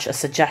such a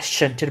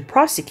suggestion to the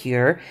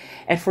prosecutor,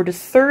 and for the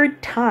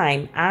third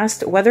time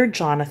asked whether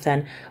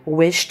Jonathan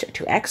wished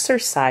to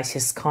exercise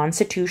his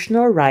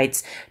constitutional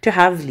rights to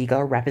have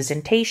legal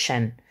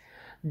representation.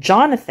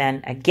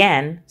 Jonathan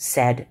again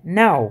said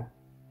no.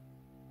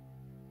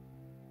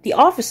 The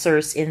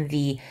officers in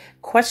the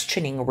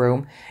questioning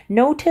room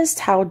noticed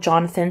how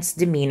Jonathan's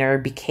demeanor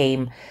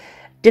became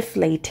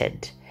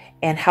deflated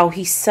and how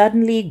he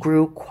suddenly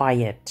grew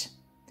quiet.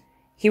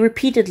 He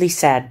repeatedly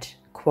said,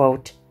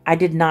 quote, "I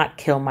did not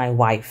kill my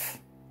wife."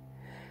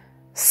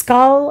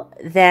 Skull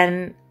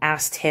then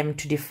asked him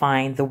to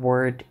define the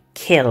word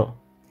kill,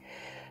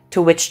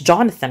 to which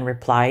Jonathan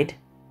replied,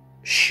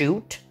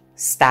 shoot,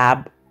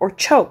 stab, or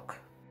choke.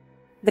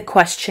 The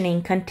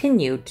questioning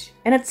continued,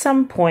 and at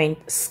some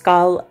point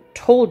Skull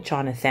told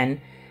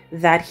Jonathan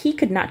that he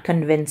could not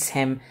convince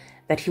him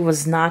that he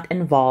was not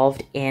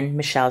involved in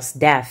Michelle's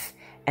death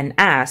and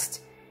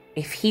asked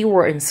if he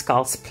were in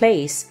Skull's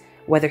place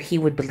whether he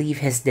would believe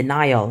his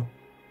denial.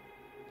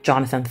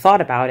 Jonathan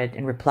thought about it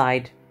and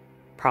replied,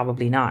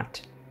 probably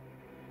not.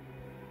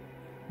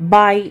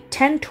 By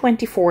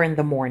 10:24 in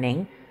the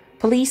morning,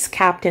 Police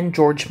Captain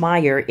George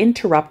Meyer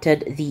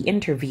interrupted the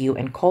interview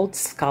and called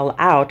Skull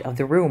out of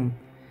the room.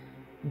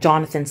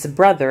 Jonathan's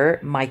brother,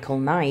 Michael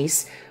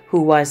Nyce,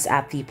 who was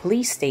at the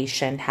police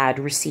station, had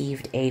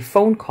received a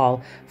phone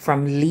call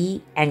from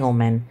Lee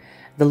Engelman,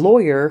 the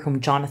lawyer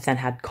whom Jonathan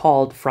had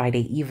called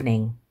Friday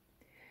evening.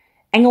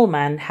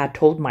 Engelman had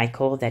told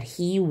Michael that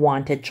he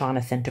wanted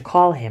Jonathan to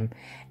call him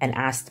and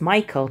asked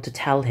Michael to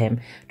tell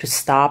him to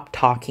stop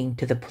talking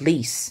to the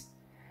police.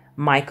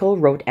 Michael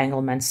wrote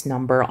Engelman's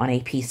number on a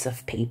piece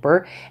of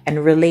paper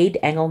and relayed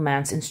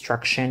Engelman's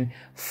instruction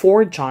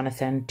for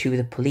Jonathan to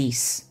the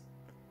police.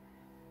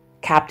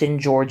 Captain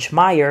George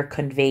Meyer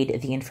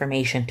conveyed the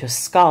information to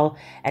Skull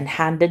and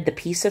handed the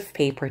piece of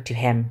paper to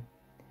him.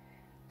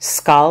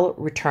 Skull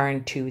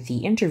returned to the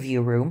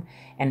interview room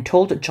and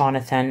told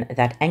Jonathan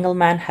that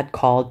Engelman had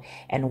called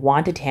and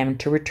wanted him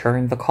to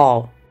return the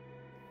call.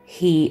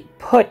 He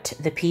put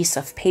the piece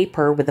of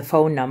paper with the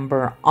phone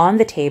number on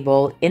the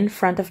table in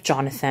front of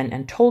Jonathan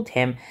and told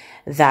him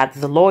that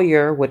the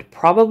lawyer would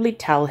probably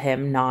tell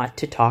him not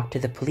to talk to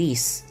the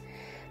police.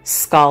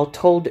 Skull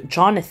told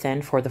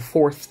Jonathan for the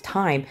fourth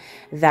time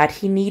that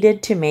he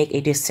needed to make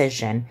a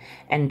decision,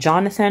 and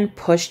Jonathan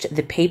pushed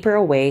the paper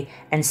away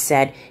and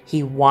said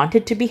he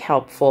wanted to be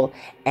helpful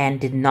and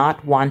did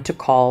not want to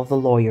call the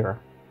lawyer.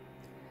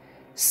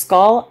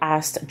 Skull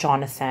asked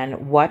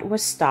Jonathan what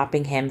was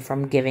stopping him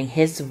from giving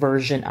his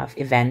version of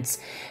events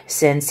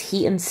since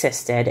he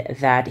insisted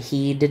that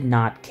he did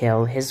not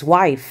kill his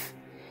wife.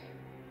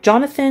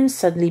 Jonathan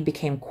suddenly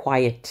became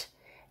quiet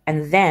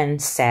and then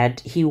said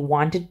he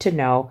wanted to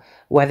know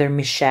whether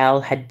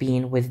Michelle had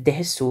been with De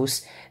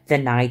Jesus the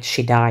night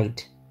she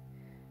died.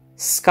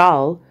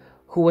 Skull,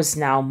 who was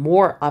now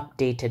more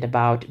updated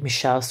about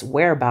Michelle's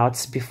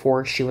whereabouts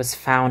before she was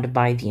found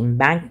by the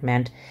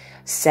embankment,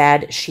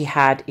 said she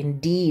had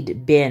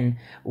indeed been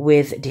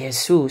with De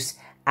Jesus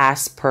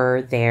as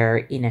per their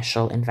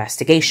initial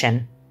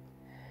investigation.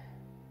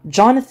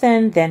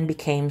 Jonathan then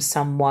became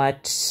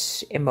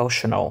somewhat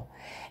emotional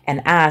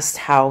and asked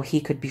how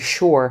he could be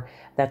sure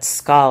that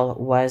Skull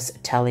was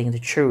telling the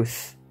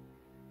truth.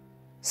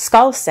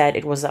 Skull said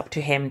it was up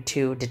to him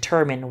to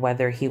determine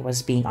whether he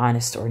was being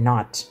honest or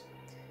not.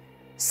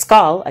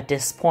 Skull, at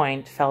this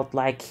point, felt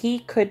like he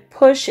could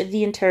push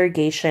the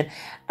interrogation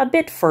a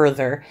bit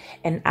further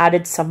and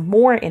added some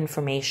more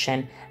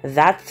information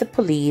that the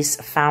police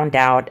found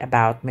out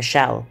about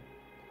Michelle.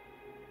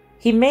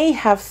 He may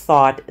have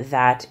thought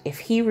that if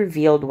he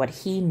revealed what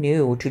he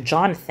knew to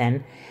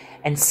Jonathan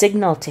and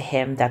signaled to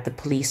him that the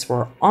police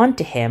were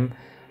onto him,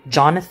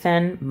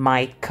 Jonathan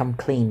might come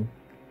clean.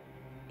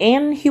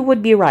 And he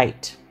would be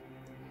right.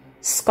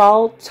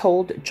 Skull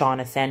told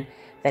Jonathan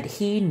that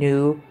he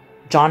knew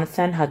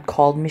Jonathan had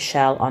called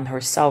Michelle on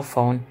her cell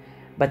phone,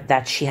 but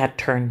that she had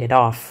turned it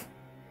off.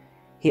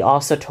 He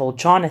also told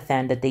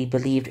Jonathan that they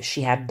believed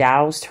she had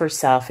doused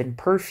herself in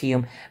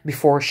perfume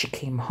before she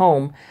came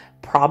home,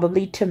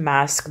 probably to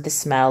mask the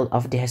smell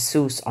of De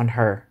Jesus on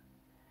her.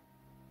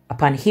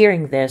 Upon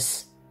hearing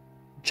this,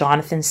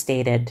 Jonathan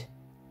stated,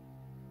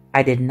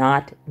 "I did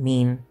not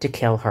mean to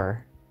kill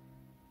her."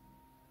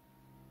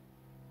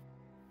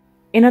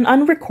 In an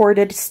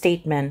unrecorded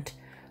statement,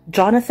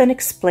 Jonathan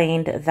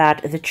explained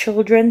that the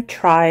children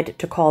tried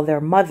to call their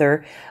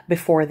mother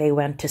before they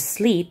went to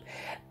sleep,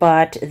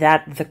 but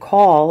that the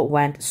call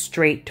went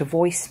straight to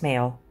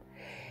voicemail.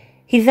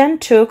 He then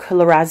took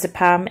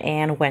lorazepam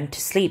and went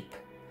to sleep.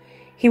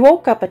 He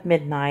woke up at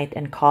midnight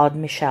and called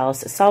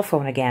Michelle's cell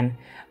phone again,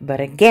 but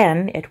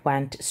again it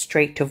went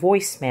straight to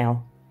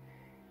voicemail.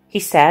 He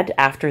said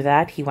after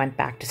that he went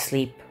back to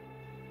sleep.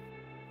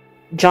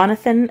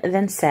 Jonathan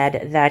then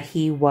said that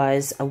he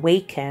was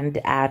awakened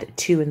at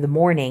 2 in the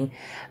morning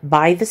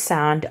by the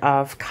sound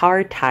of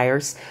car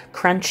tires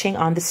crunching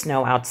on the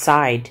snow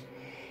outside.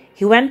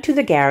 He went to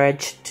the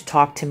garage to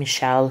talk to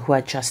Michelle, who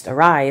had just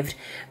arrived,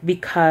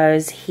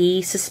 because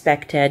he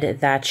suspected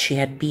that she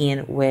had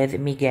been with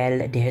Miguel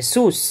de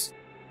Jesus.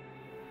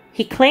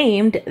 He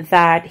claimed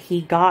that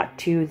he got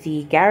to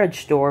the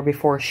garage door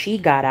before she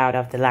got out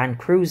of the Land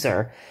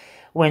Cruiser.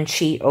 When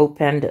she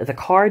opened the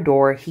car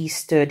door, he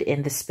stood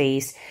in the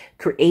space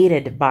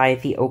created by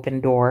the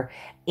open door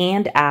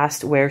and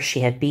asked where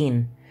she had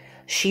been.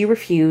 She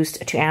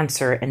refused to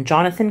answer, and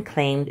Jonathan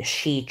claimed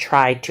she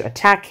tried to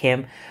attack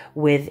him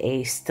with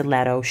a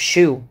stiletto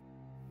shoe.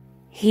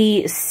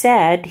 He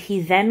said he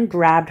then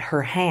grabbed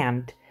her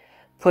hand,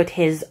 put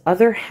his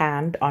other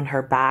hand on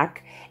her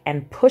back,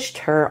 and pushed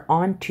her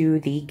onto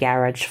the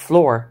garage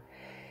floor.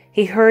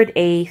 He heard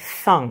a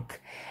thunk,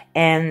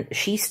 and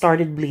she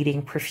started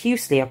bleeding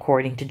profusely,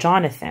 according to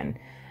Jonathan.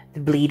 The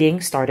bleeding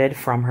started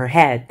from her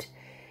head.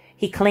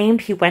 He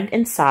claimed he went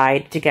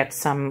inside to get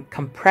some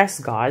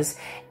compressed gauze,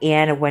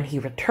 and when he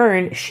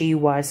returned, she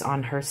was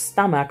on her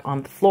stomach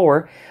on the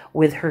floor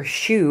with her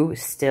shoe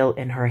still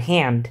in her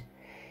hand.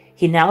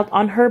 He knelt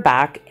on her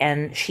back,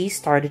 and she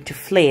started to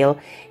flail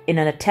in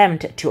an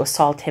attempt to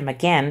assault him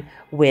again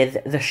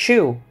with the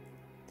shoe.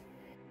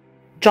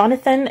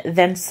 Jonathan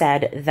then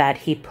said that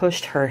he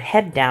pushed her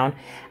head down,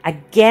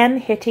 again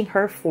hitting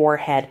her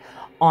forehead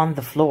on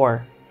the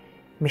floor.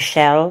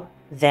 Michelle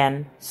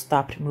then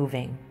stopped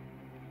moving.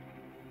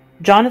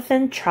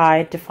 Jonathan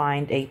tried to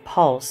find a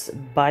pulse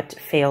but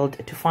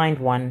failed to find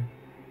one.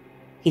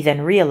 He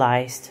then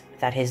realized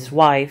that his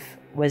wife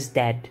was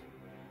dead.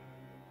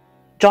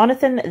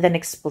 Jonathan then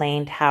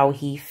explained how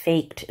he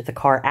faked the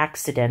car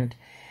accident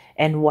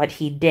and what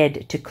he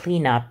did to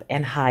clean up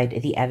and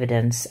hide the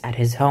evidence at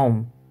his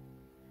home.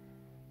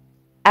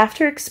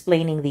 After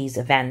explaining these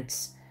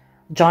events,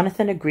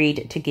 Jonathan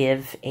agreed to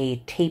give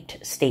a taped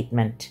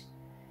statement.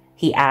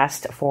 He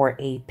asked for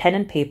a pen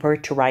and paper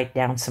to write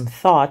down some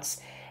thoughts,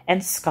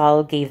 and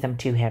Skull gave them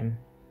to him.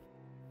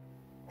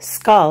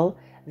 Skull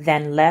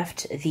then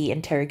left the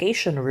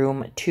interrogation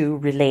room to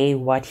relay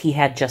what he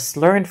had just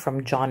learned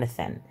from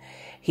Jonathan.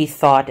 He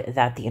thought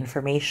that the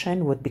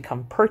information would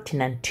become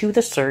pertinent to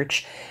the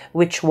search,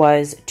 which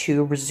was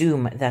to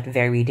resume that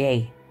very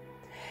day.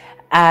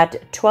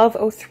 At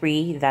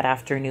 12:03 that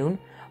afternoon,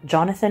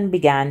 Jonathan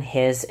began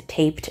his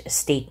taped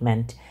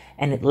statement,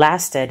 and it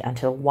lasted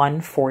until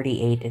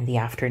 1:48 in the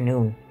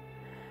afternoon.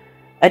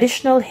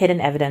 Additional hidden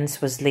evidence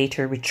was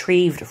later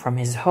retrieved from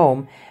his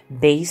home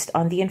based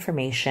on the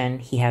information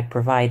he had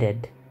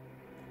provided.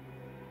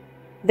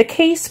 The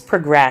case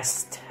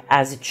progressed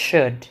as it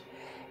should,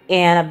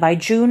 and by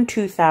June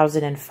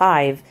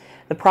 2005,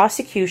 the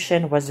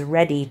prosecution was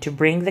ready to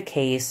bring the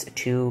case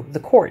to the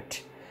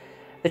court.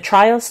 The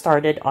trial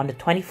started on the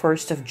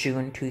 21st of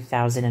June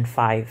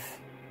 2005.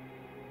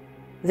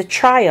 The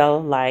trial,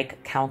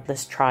 like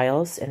countless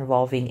trials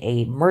involving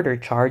a murder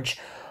charge,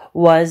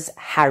 was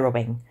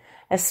harrowing,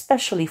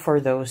 especially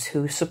for those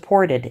who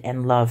supported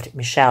and loved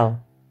Michelle.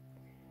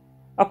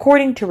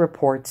 According to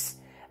reports,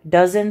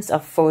 dozens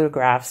of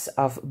photographs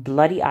of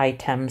bloody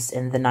items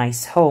in the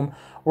Nyce home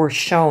were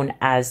shown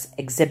as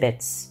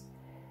exhibits.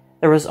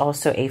 There was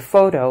also a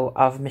photo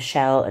of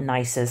Michelle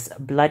Nyce's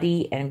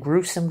bloody and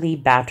gruesomely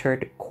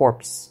battered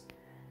corpse.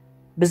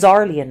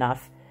 Bizarrely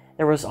enough,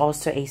 there was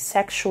also a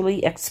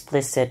sexually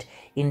explicit,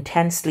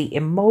 intensely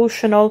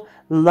emotional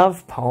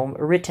love poem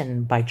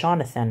written by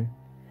Jonathan.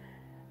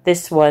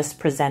 This was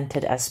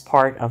presented as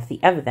part of the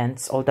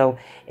evidence, although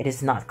it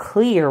is not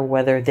clear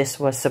whether this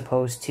was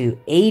supposed to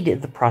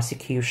aid the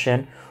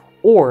prosecution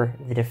or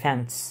the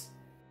defense.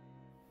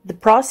 The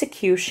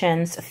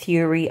prosecution's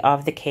theory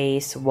of the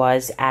case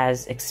was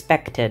as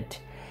expected.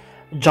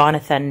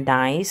 Jonathan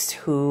Nyce,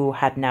 who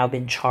had now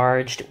been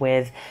charged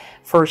with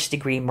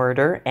first-degree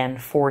murder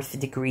and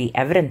fourth-degree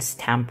evidence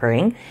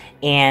tampering,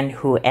 and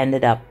who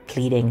ended up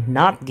pleading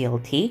not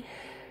guilty,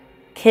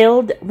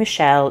 killed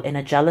Michelle in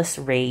a jealous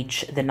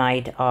rage the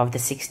night of the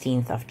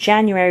 16th of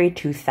January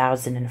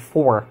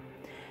 2004.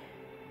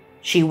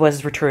 She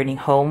was returning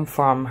home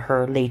from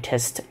her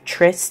latest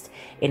tryst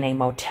in a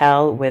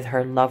motel with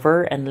her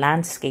lover and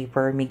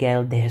landscaper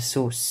Miguel de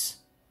Jesus.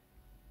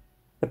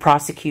 The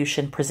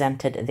prosecution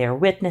presented their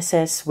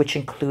witnesses, which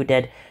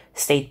included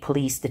State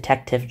Police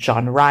Detective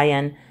John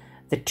Ryan,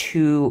 the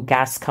two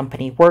gas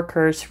company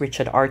workers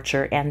Richard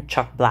Archer and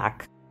Chuck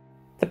Black.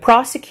 The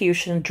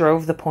prosecution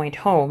drove the point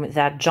home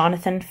that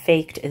Jonathan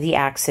faked the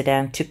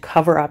accident to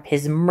cover up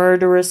his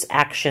murderous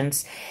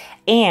actions,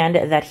 and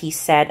that he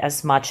said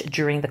as much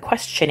during the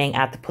questioning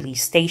at the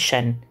police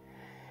station.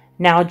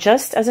 Now,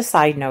 just as a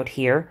side note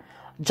here,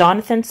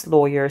 Jonathan's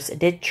lawyers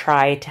did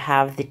try to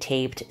have the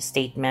taped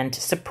statement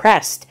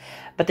suppressed,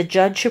 but the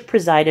judge who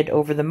presided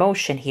over the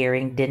motion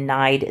hearing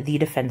denied the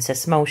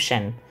defense's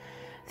motion.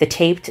 The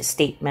taped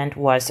statement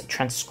was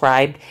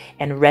transcribed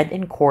and read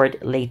in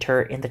court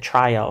later in the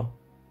trial.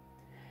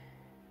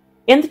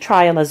 In the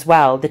trial as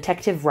well,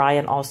 Detective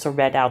Ryan also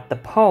read out the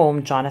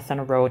poem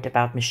Jonathan wrote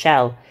about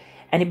Michelle,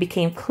 and it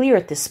became clear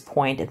at this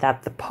point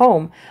that the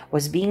poem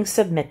was being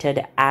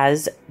submitted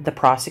as the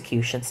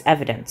prosecution's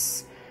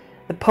evidence.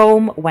 The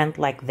poem went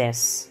like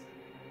this: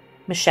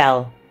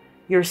 Michelle,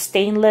 your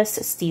stainless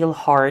steel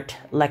heart,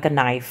 like a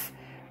knife,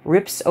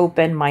 rips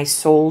open my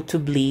soul to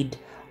bleed,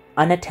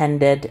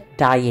 unattended,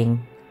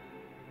 dying.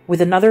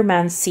 With another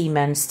man's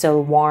semen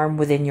still warm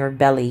within your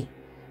belly,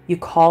 you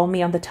call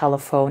me on the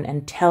telephone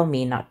and tell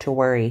me not to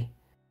worry.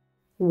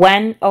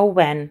 When, oh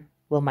when,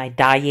 will my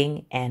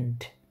dying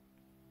end?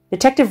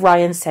 Detective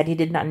Ryan said he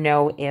did not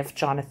know if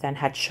Jonathan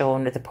had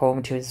shown the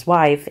poem to his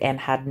wife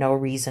and had no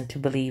reason to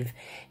believe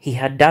he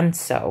had done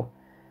so.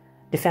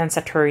 Defense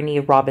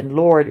attorney Robin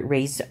Lord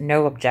raised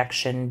no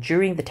objection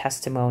during the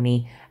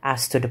testimony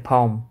as to the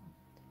poem.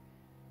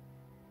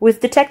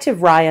 With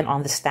Detective Ryan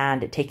on the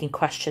stand taking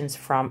questions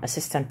from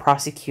Assistant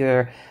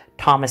Prosecutor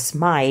Thomas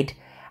Mead,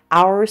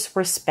 hours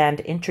were spent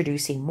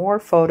introducing more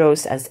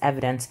photos as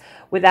evidence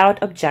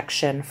without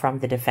objection from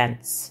the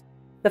defense.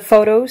 The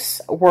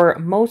photos were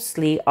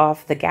mostly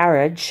of the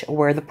garage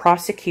where the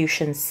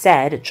prosecution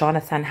said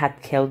Jonathan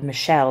had killed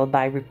Michelle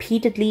by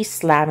repeatedly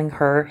slamming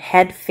her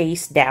head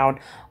face down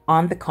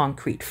on the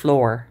concrete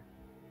floor.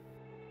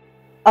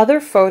 Other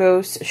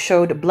photos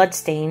showed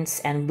bloodstains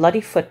and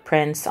bloody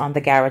footprints on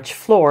the garage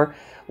floor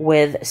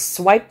with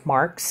swipe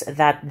marks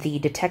that the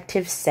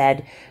detective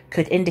said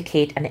could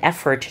indicate an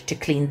effort to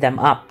clean them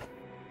up.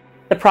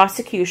 The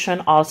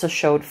prosecution also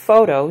showed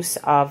photos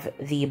of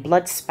the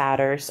blood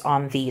spatters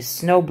on the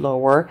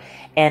snowblower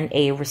and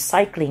a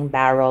recycling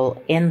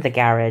barrel in the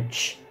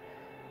garage.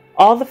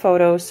 All the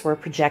photos were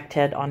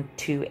projected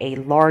onto a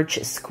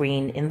large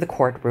screen in the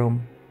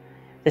courtroom.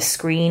 The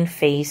screen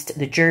faced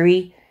the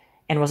jury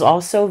and was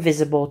also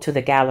visible to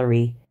the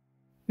gallery.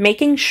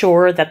 Making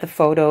sure that the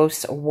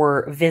photos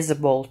were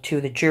visible to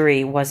the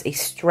jury was a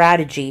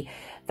strategy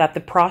that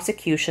the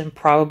prosecution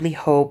probably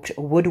hoped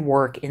would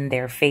work in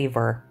their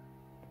favor.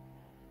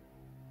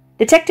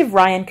 Detective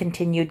Ryan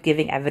continued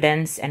giving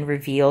evidence and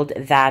revealed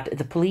that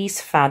the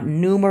police found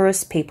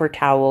numerous paper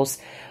towels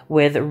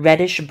with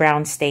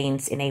reddish-brown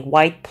stains in a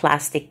white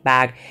plastic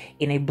bag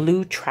in a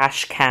blue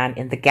trash can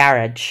in the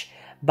garage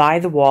by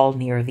the wall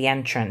near the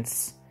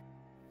entrance.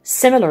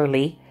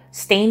 Similarly,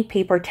 stained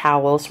paper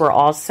towels were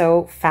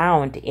also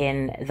found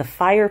in the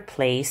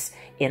fireplace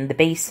in the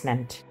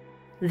basement.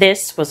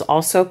 This was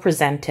also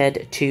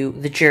presented to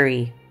the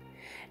jury.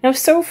 Now,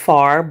 so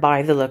far,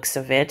 by the looks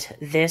of it,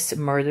 this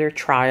murder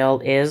trial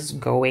is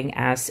going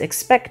as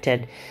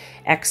expected.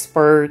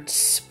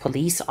 Experts,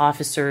 police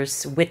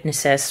officers,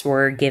 witnesses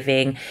were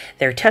giving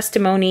their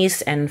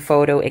testimonies, and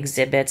photo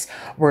exhibits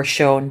were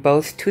shown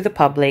both to the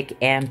public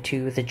and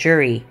to the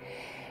jury.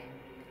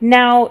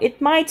 Now, it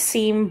might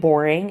seem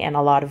boring, and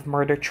a lot of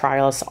murder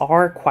trials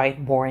are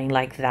quite boring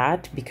like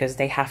that because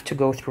they have to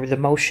go through the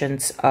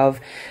motions of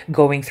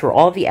going through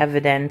all the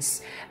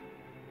evidence,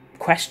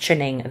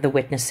 questioning the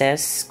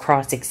witnesses,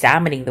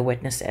 cross-examining the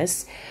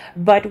witnesses.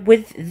 But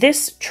with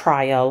this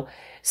trial,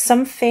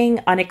 something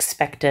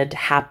unexpected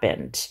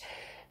happened.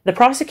 The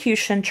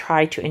prosecution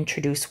tried to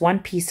introduce one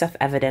piece of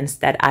evidence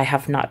that I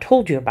have not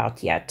told you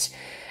about yet.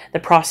 The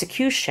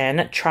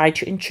prosecution tried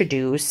to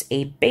introduce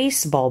a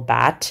baseball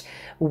bat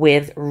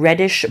with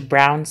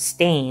reddish-brown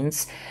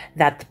stains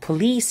that the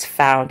police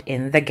found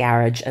in the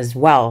garage as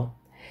well.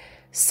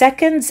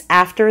 Seconds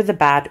after the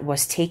bat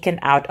was taken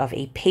out of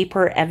a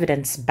paper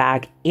evidence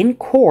bag in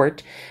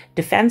court,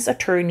 defense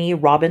attorney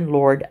Robin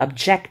Lord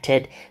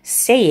objected,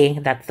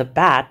 saying that the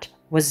bat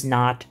was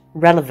not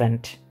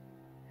relevant.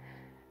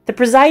 The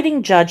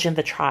presiding judge in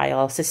the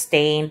trial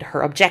sustained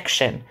her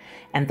objection,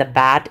 and the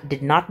bat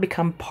did not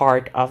become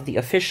part of the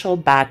official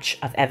batch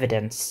of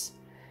evidence.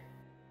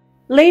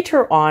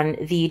 Later on,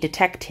 the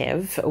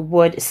detective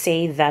would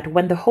say that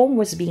when the home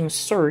was being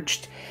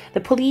searched, the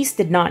police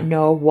did not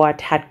know what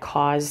had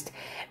caused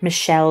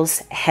Michelle's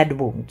head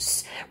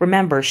wounds.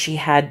 Remember, she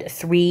had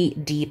 3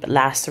 deep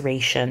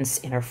lacerations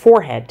in her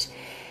forehead.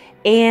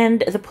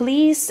 And the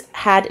police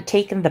had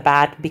taken the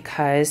bat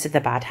because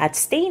the bat had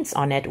stains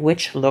on it,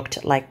 which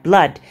looked like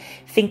blood,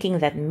 thinking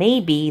that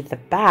maybe the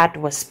bat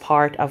was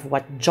part of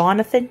what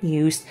Jonathan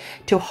used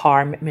to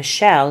harm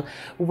Michelle,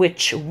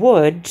 which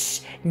would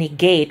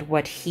negate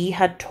what he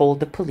had told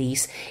the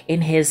police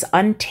in his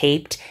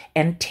untaped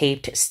and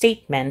taped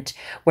statement,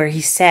 where he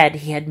said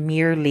he had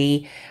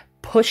merely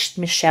pushed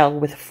Michelle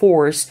with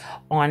force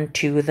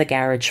onto the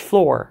garage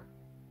floor.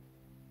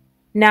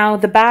 Now,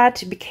 the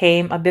bat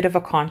became a bit of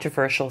a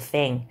controversial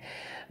thing.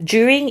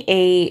 During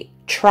a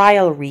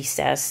trial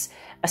recess,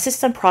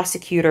 Assistant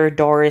Prosecutor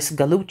Doris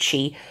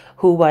Gallucci,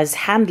 who was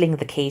handling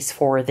the case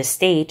for the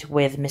state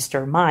with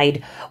Mr.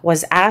 Mide,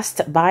 was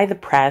asked by the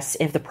press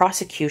if the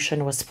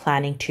prosecution was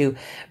planning to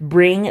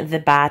bring the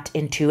bat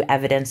into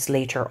evidence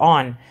later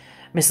on.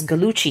 Ms.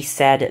 Gallucci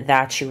said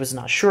that she was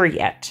not sure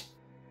yet.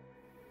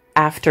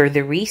 After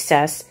the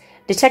recess,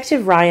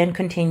 Detective Ryan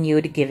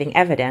continued giving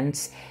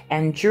evidence,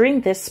 and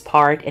during this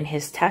part in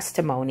his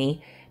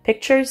testimony,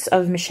 pictures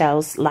of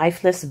Michelle's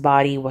lifeless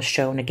body was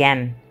shown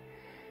again.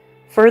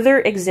 Further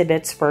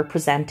exhibits were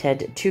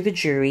presented to the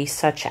jury,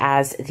 such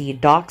as the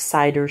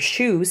Docksider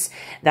shoes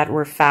that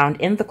were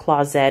found in the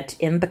closet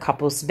in the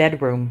couple's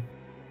bedroom.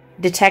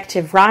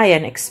 Detective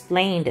Ryan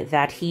explained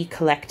that he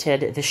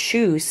collected the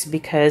shoes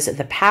because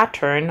the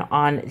pattern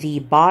on the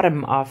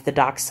bottom of the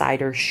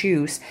Docksider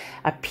shoes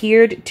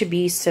appeared to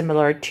be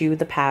similar to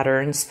the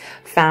patterns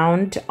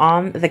found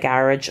on the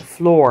garage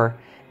floor,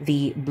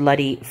 the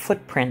bloody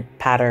footprint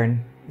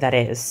pattern, that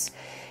is.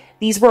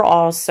 These were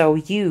also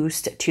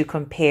used to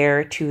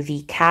compare to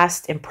the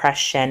cast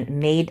impression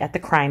made at the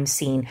crime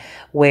scene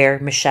where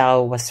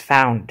Michelle was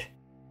found.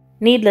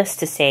 Needless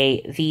to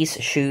say, these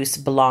shoes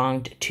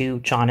belonged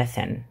to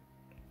Jonathan.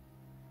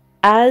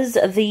 As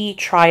the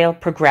trial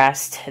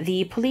progressed,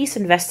 the police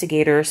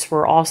investigators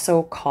were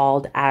also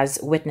called as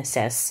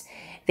witnesses.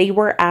 They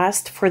were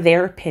asked for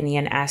their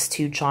opinion as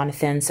to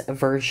Jonathan's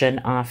version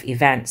of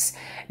events.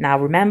 Now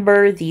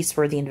remember, these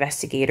were the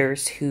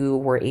investigators who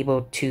were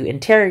able to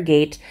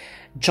interrogate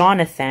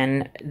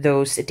Jonathan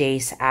those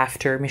days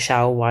after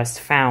Michelle was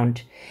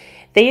found.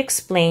 They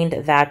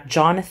explained that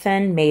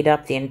Jonathan made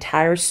up the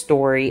entire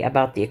story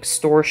about the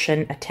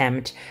extortion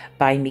attempt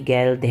by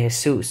Miguel de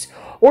Jesus,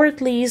 or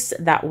at least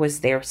that was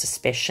their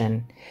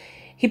suspicion.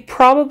 He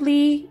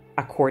probably,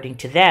 according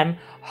to them,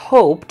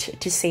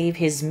 hoped to save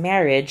his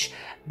marriage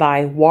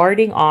by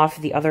warding off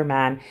the other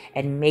man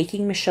and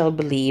making Michelle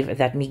believe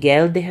that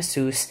Miguel de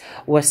Jesus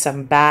was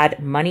some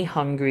bad,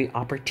 money-hungry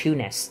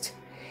opportunist.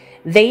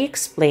 They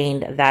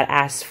explained that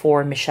as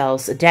for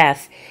Michelle's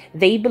death,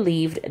 they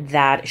believed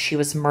that she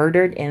was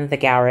murdered in the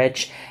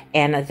garage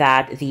and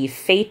that the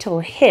fatal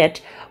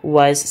hit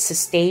was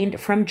sustained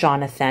from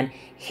Jonathan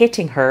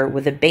hitting her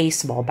with a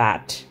baseball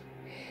bat.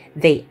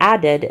 They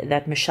added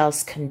that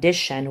Michelle's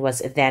condition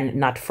was then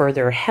not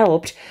further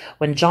helped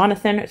when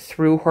Jonathan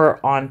threw her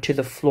onto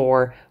the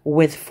floor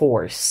with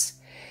force.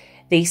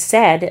 They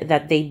said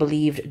that they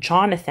believed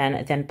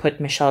Jonathan then put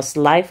Michelle's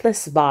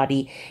lifeless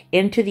body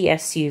into the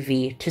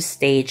SUV to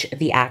stage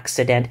the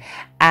accident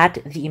at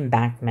the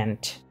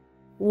embankment.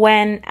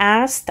 When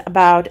asked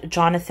about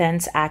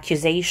Jonathan's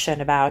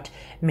accusation about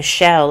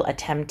Michelle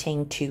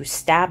attempting to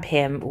stab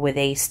him with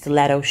a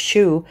stiletto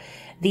shoe,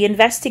 the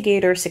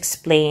investigators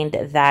explained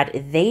that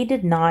they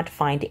did not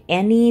find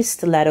any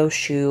stiletto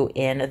shoe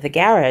in the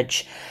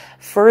garage,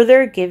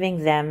 further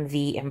giving them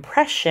the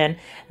impression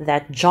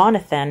that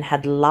Jonathan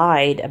had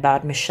lied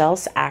about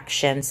Michelle's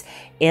actions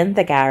in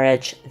the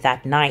garage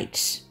that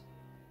night.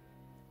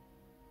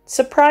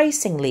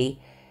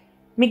 Surprisingly,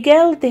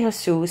 Miguel de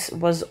Jesus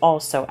was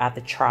also at the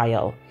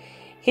trial.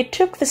 He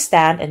took the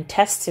stand and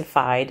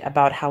testified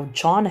about how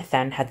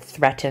Jonathan had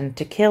threatened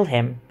to kill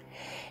him.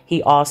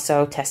 He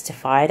also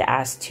testified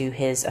as to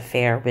his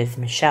affair with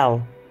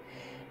Michelle.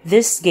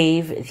 This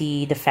gave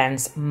the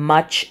defense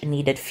much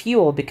needed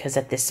fuel because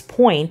at this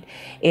point,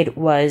 it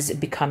was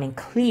becoming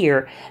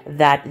clear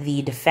that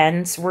the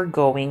defense were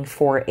going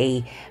for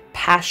a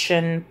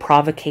passion,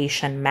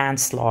 provocation,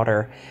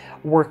 manslaughter,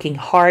 working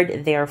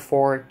hard,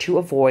 therefore, to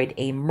avoid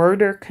a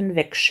murder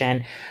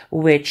conviction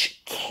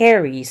which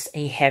carries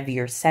a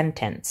heavier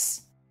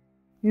sentence.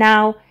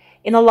 Now,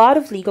 in a lot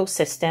of legal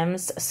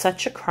systems,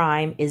 such a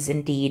crime is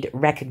indeed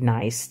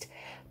recognized.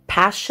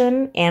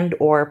 Passion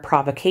and/or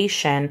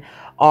provocation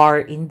are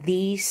in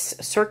these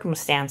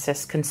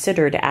circumstances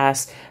considered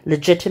as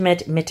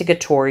legitimate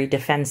mitigatory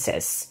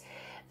defenses.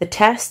 The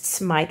tests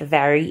might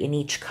vary in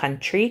each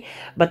country,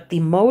 but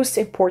the most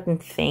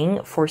important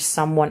thing for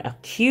someone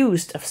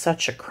accused of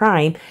such a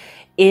crime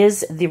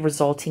is the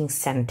resulting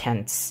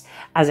sentence.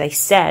 As I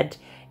said,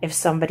 if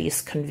somebody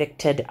is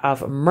convicted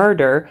of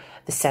murder,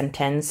 the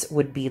sentence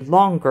would be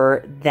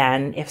longer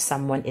than if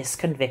someone is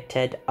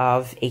convicted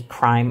of a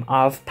crime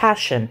of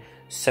passion,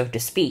 so to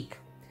speak.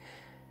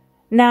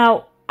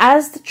 Now,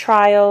 As the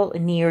trial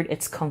neared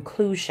its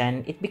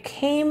conclusion, it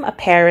became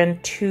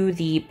apparent to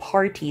the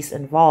parties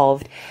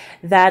involved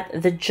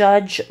that the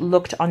judge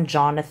looked on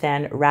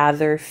Jonathan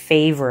rather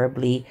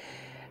favorably,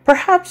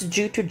 perhaps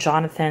due to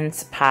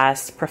Jonathan's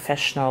past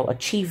professional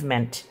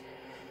achievement.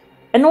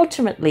 And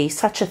ultimately,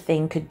 such a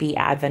thing could be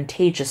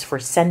advantageous for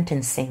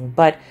sentencing,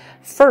 but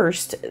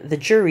first, the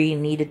jury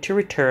needed to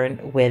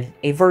return with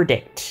a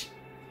verdict.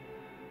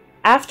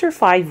 After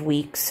 5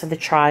 weeks, the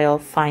trial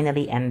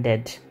finally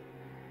ended.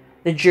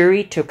 The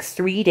jury took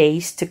 3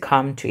 days to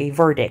come to a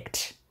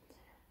verdict.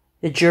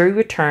 The jury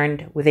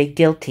returned with a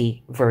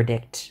guilty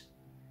verdict.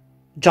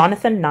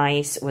 Jonathan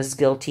Nyce was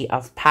guilty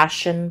of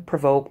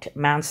passion-provoked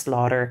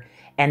manslaughter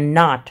and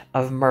not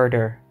of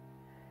murder.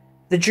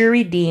 The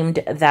jury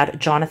deemed that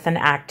Jonathan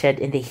acted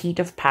in the heat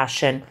of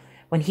passion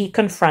when he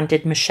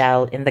confronted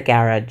Michelle in the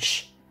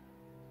garage.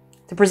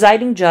 The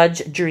presiding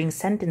judge during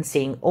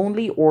sentencing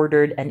only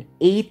ordered an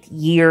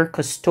 8-year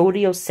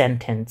custodial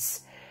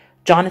sentence.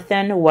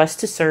 Jonathan was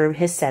to serve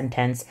his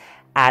sentence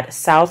at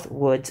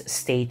Southwoods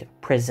State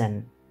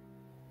Prison.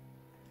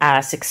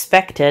 As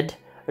expected,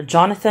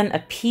 Jonathan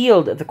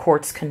appealed the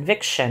court's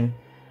conviction,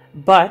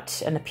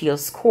 but an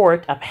appeals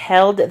court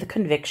upheld the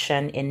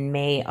conviction in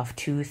May of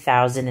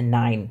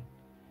 2009.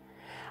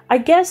 I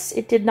guess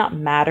it did not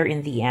matter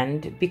in the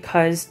end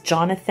because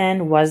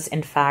Jonathan was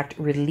in fact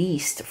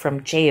released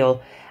from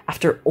jail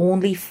after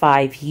only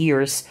 5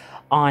 years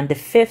on the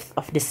 5th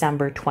of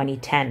December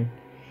 2010.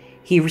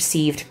 He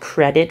received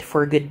credit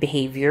for good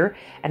behavior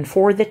and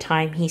for the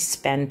time he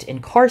spent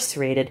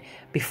incarcerated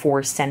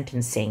before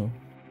sentencing.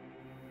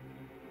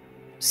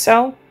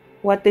 So,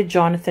 what did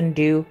Jonathan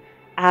do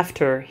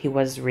after he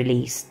was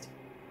released?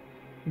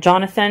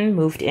 Jonathan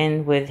moved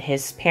in with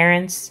his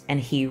parents and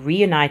he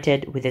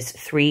reunited with his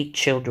 3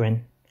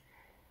 children.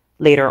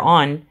 Later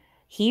on,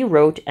 he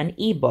wrote an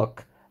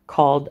ebook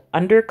called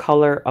Under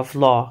Color of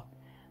Law: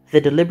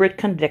 The Deliberate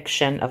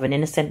Conviction of an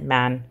Innocent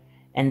Man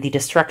and the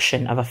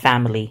Destruction of a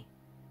Family.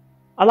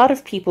 A lot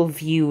of people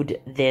viewed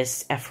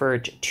this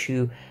effort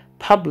to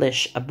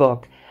publish a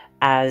book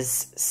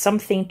as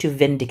something to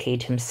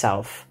vindicate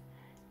himself.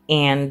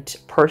 And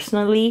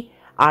personally,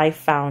 I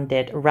found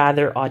it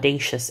rather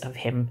audacious of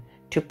him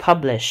to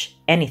publish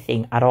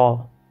anything at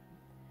all.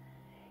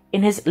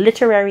 In his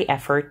literary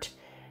effort,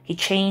 he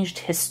changed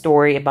his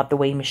story about the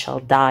way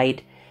Michelle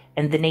died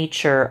and the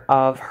nature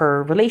of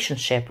her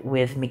relationship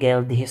with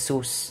Miguel de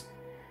Jesus.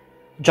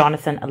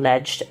 Jonathan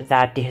alleged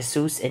that de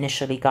Jesus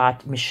initially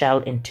got Michelle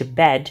into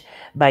bed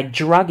by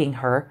drugging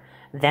her,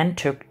 then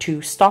took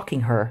to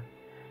stalking her.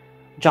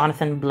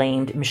 Jonathan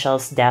blamed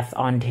Michelle's death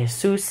on de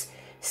Jesus,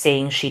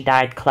 saying she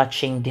died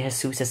clutching de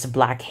Jesus's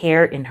black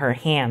hair in her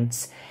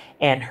hands,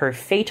 and her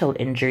fatal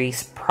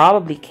injuries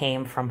probably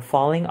came from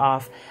falling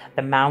off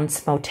the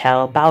Mounds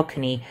Motel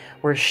balcony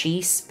where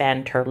she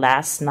spent her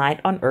last night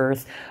on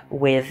earth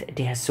with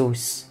de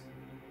Jesus.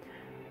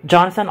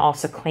 Jonathan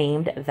also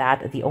claimed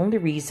that the only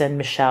reason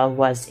Michelle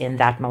was in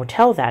that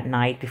motel that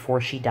night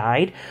before she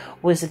died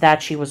was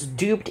that she was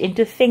duped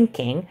into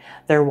thinking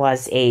there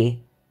was a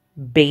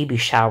baby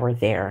shower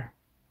there.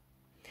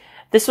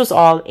 This was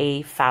all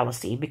a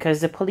fallacy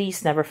because the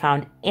police never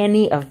found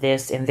any of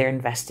this in their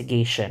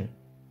investigation.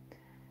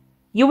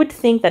 You would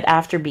think that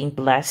after being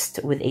blessed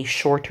with a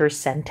shorter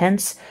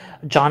sentence,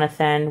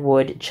 Jonathan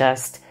would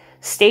just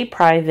stay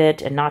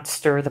private and not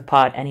stir the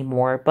pot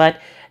anymore, but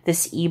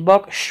this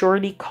ebook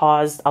surely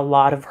caused a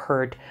lot of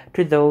hurt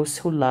to those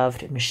who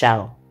loved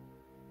Michelle.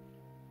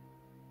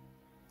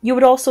 You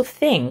would also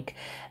think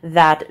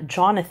that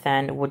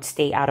Jonathan would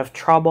stay out of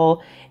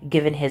trouble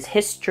given his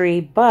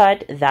history,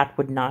 but that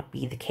would not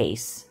be the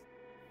case.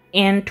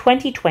 In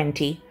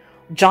 2020,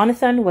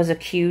 Jonathan was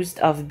accused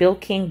of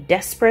bilking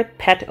desperate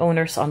pet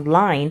owners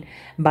online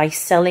by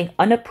selling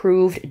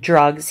unapproved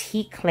drugs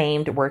he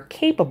claimed were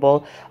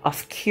capable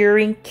of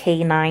curing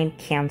canine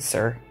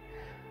cancer.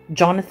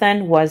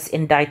 Jonathan was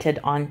indicted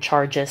on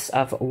charges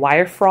of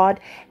wire fraud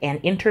and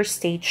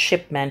interstate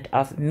shipment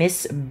of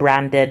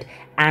misbranded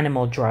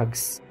animal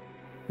drugs.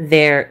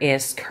 There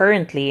is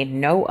currently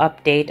no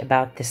update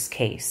about this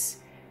case.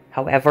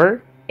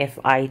 However, if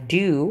I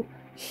do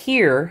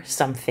hear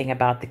something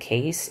about the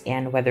case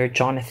and whether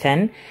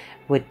Jonathan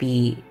would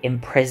be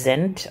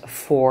imprisoned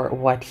for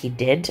what he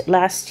did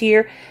last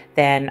year,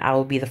 then I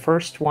will be the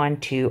first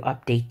one to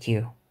update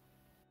you.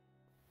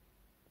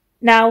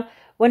 Now,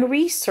 when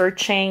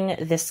researching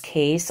this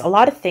case, a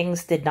lot of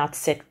things did not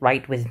sit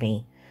right with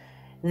me.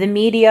 The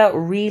media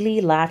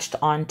really latched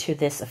onto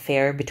this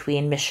affair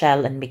between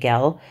Michelle and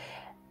Miguel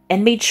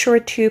and made sure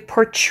to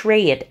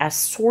portray it as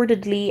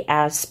sordidly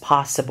as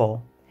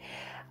possible.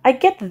 I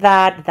get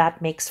that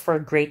that makes for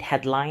great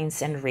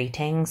headlines and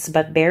ratings,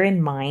 but bear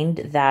in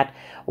mind that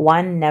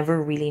one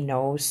never really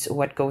knows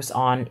what goes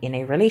on in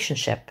a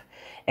relationship,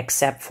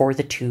 except for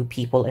the 2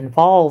 people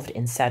involved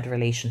in said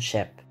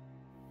relationship.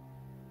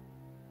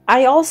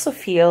 I also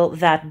feel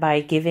that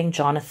by giving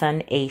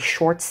Jonathan a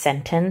short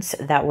sentence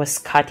that was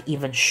cut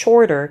even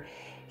shorter,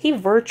 he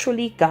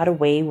virtually got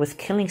away with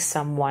killing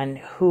someone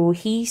who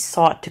he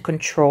sought to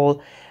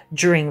control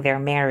during their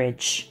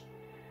marriage.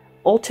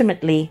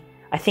 Ultimately,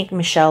 I think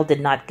Michelle did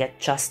not get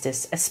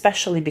justice,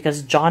 especially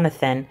because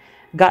Jonathan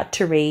got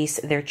to raise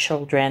their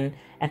children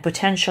and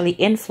potentially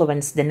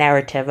influence the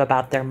narrative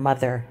about their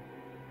mother.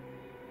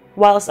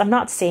 Whilst I'm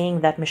not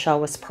saying that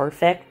Michelle was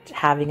perfect,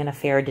 having an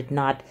affair did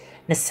not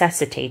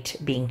necessitate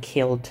being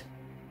killed.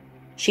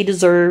 She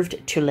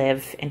deserved to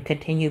live and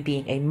continue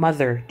being a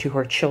mother to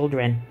her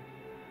children.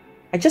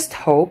 I just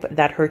hope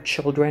that her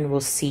children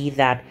will see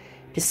that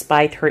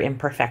despite her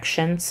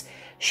imperfections,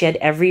 she had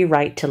every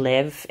right to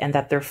live and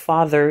that their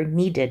father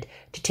needed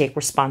to take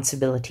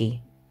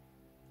responsibility.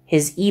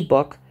 His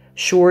ebook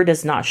sure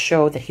does not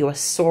show that he was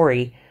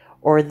sorry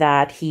or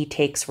that he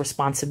takes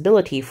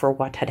responsibility for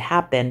what had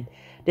happened,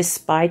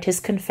 despite his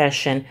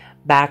confession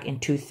back in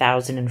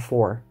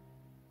 2004.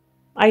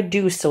 I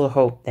do still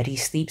hope that he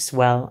sleeps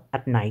well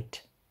at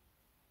night.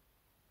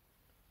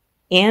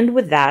 And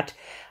with that,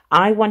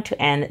 I want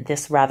to end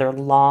this rather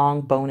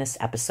long bonus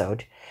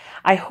episode.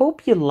 I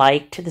hope you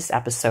liked this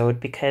episode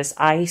because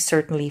I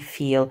certainly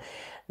feel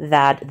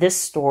that this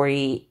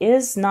story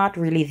is not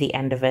really the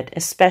end of it,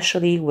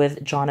 especially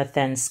with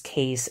Jonathan's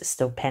case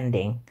still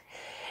pending.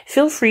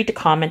 Feel free to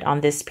comment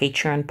on this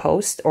Patreon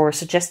post or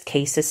suggest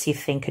cases you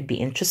think could be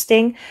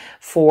interesting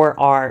for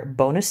our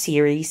bonus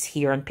series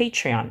here on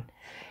Patreon.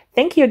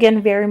 Thank you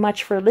again very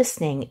much for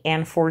listening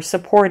and for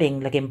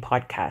supporting Lagim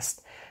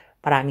Podcast.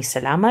 Maraming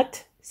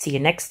salamat. See you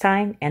next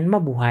time and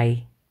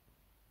mabuhay.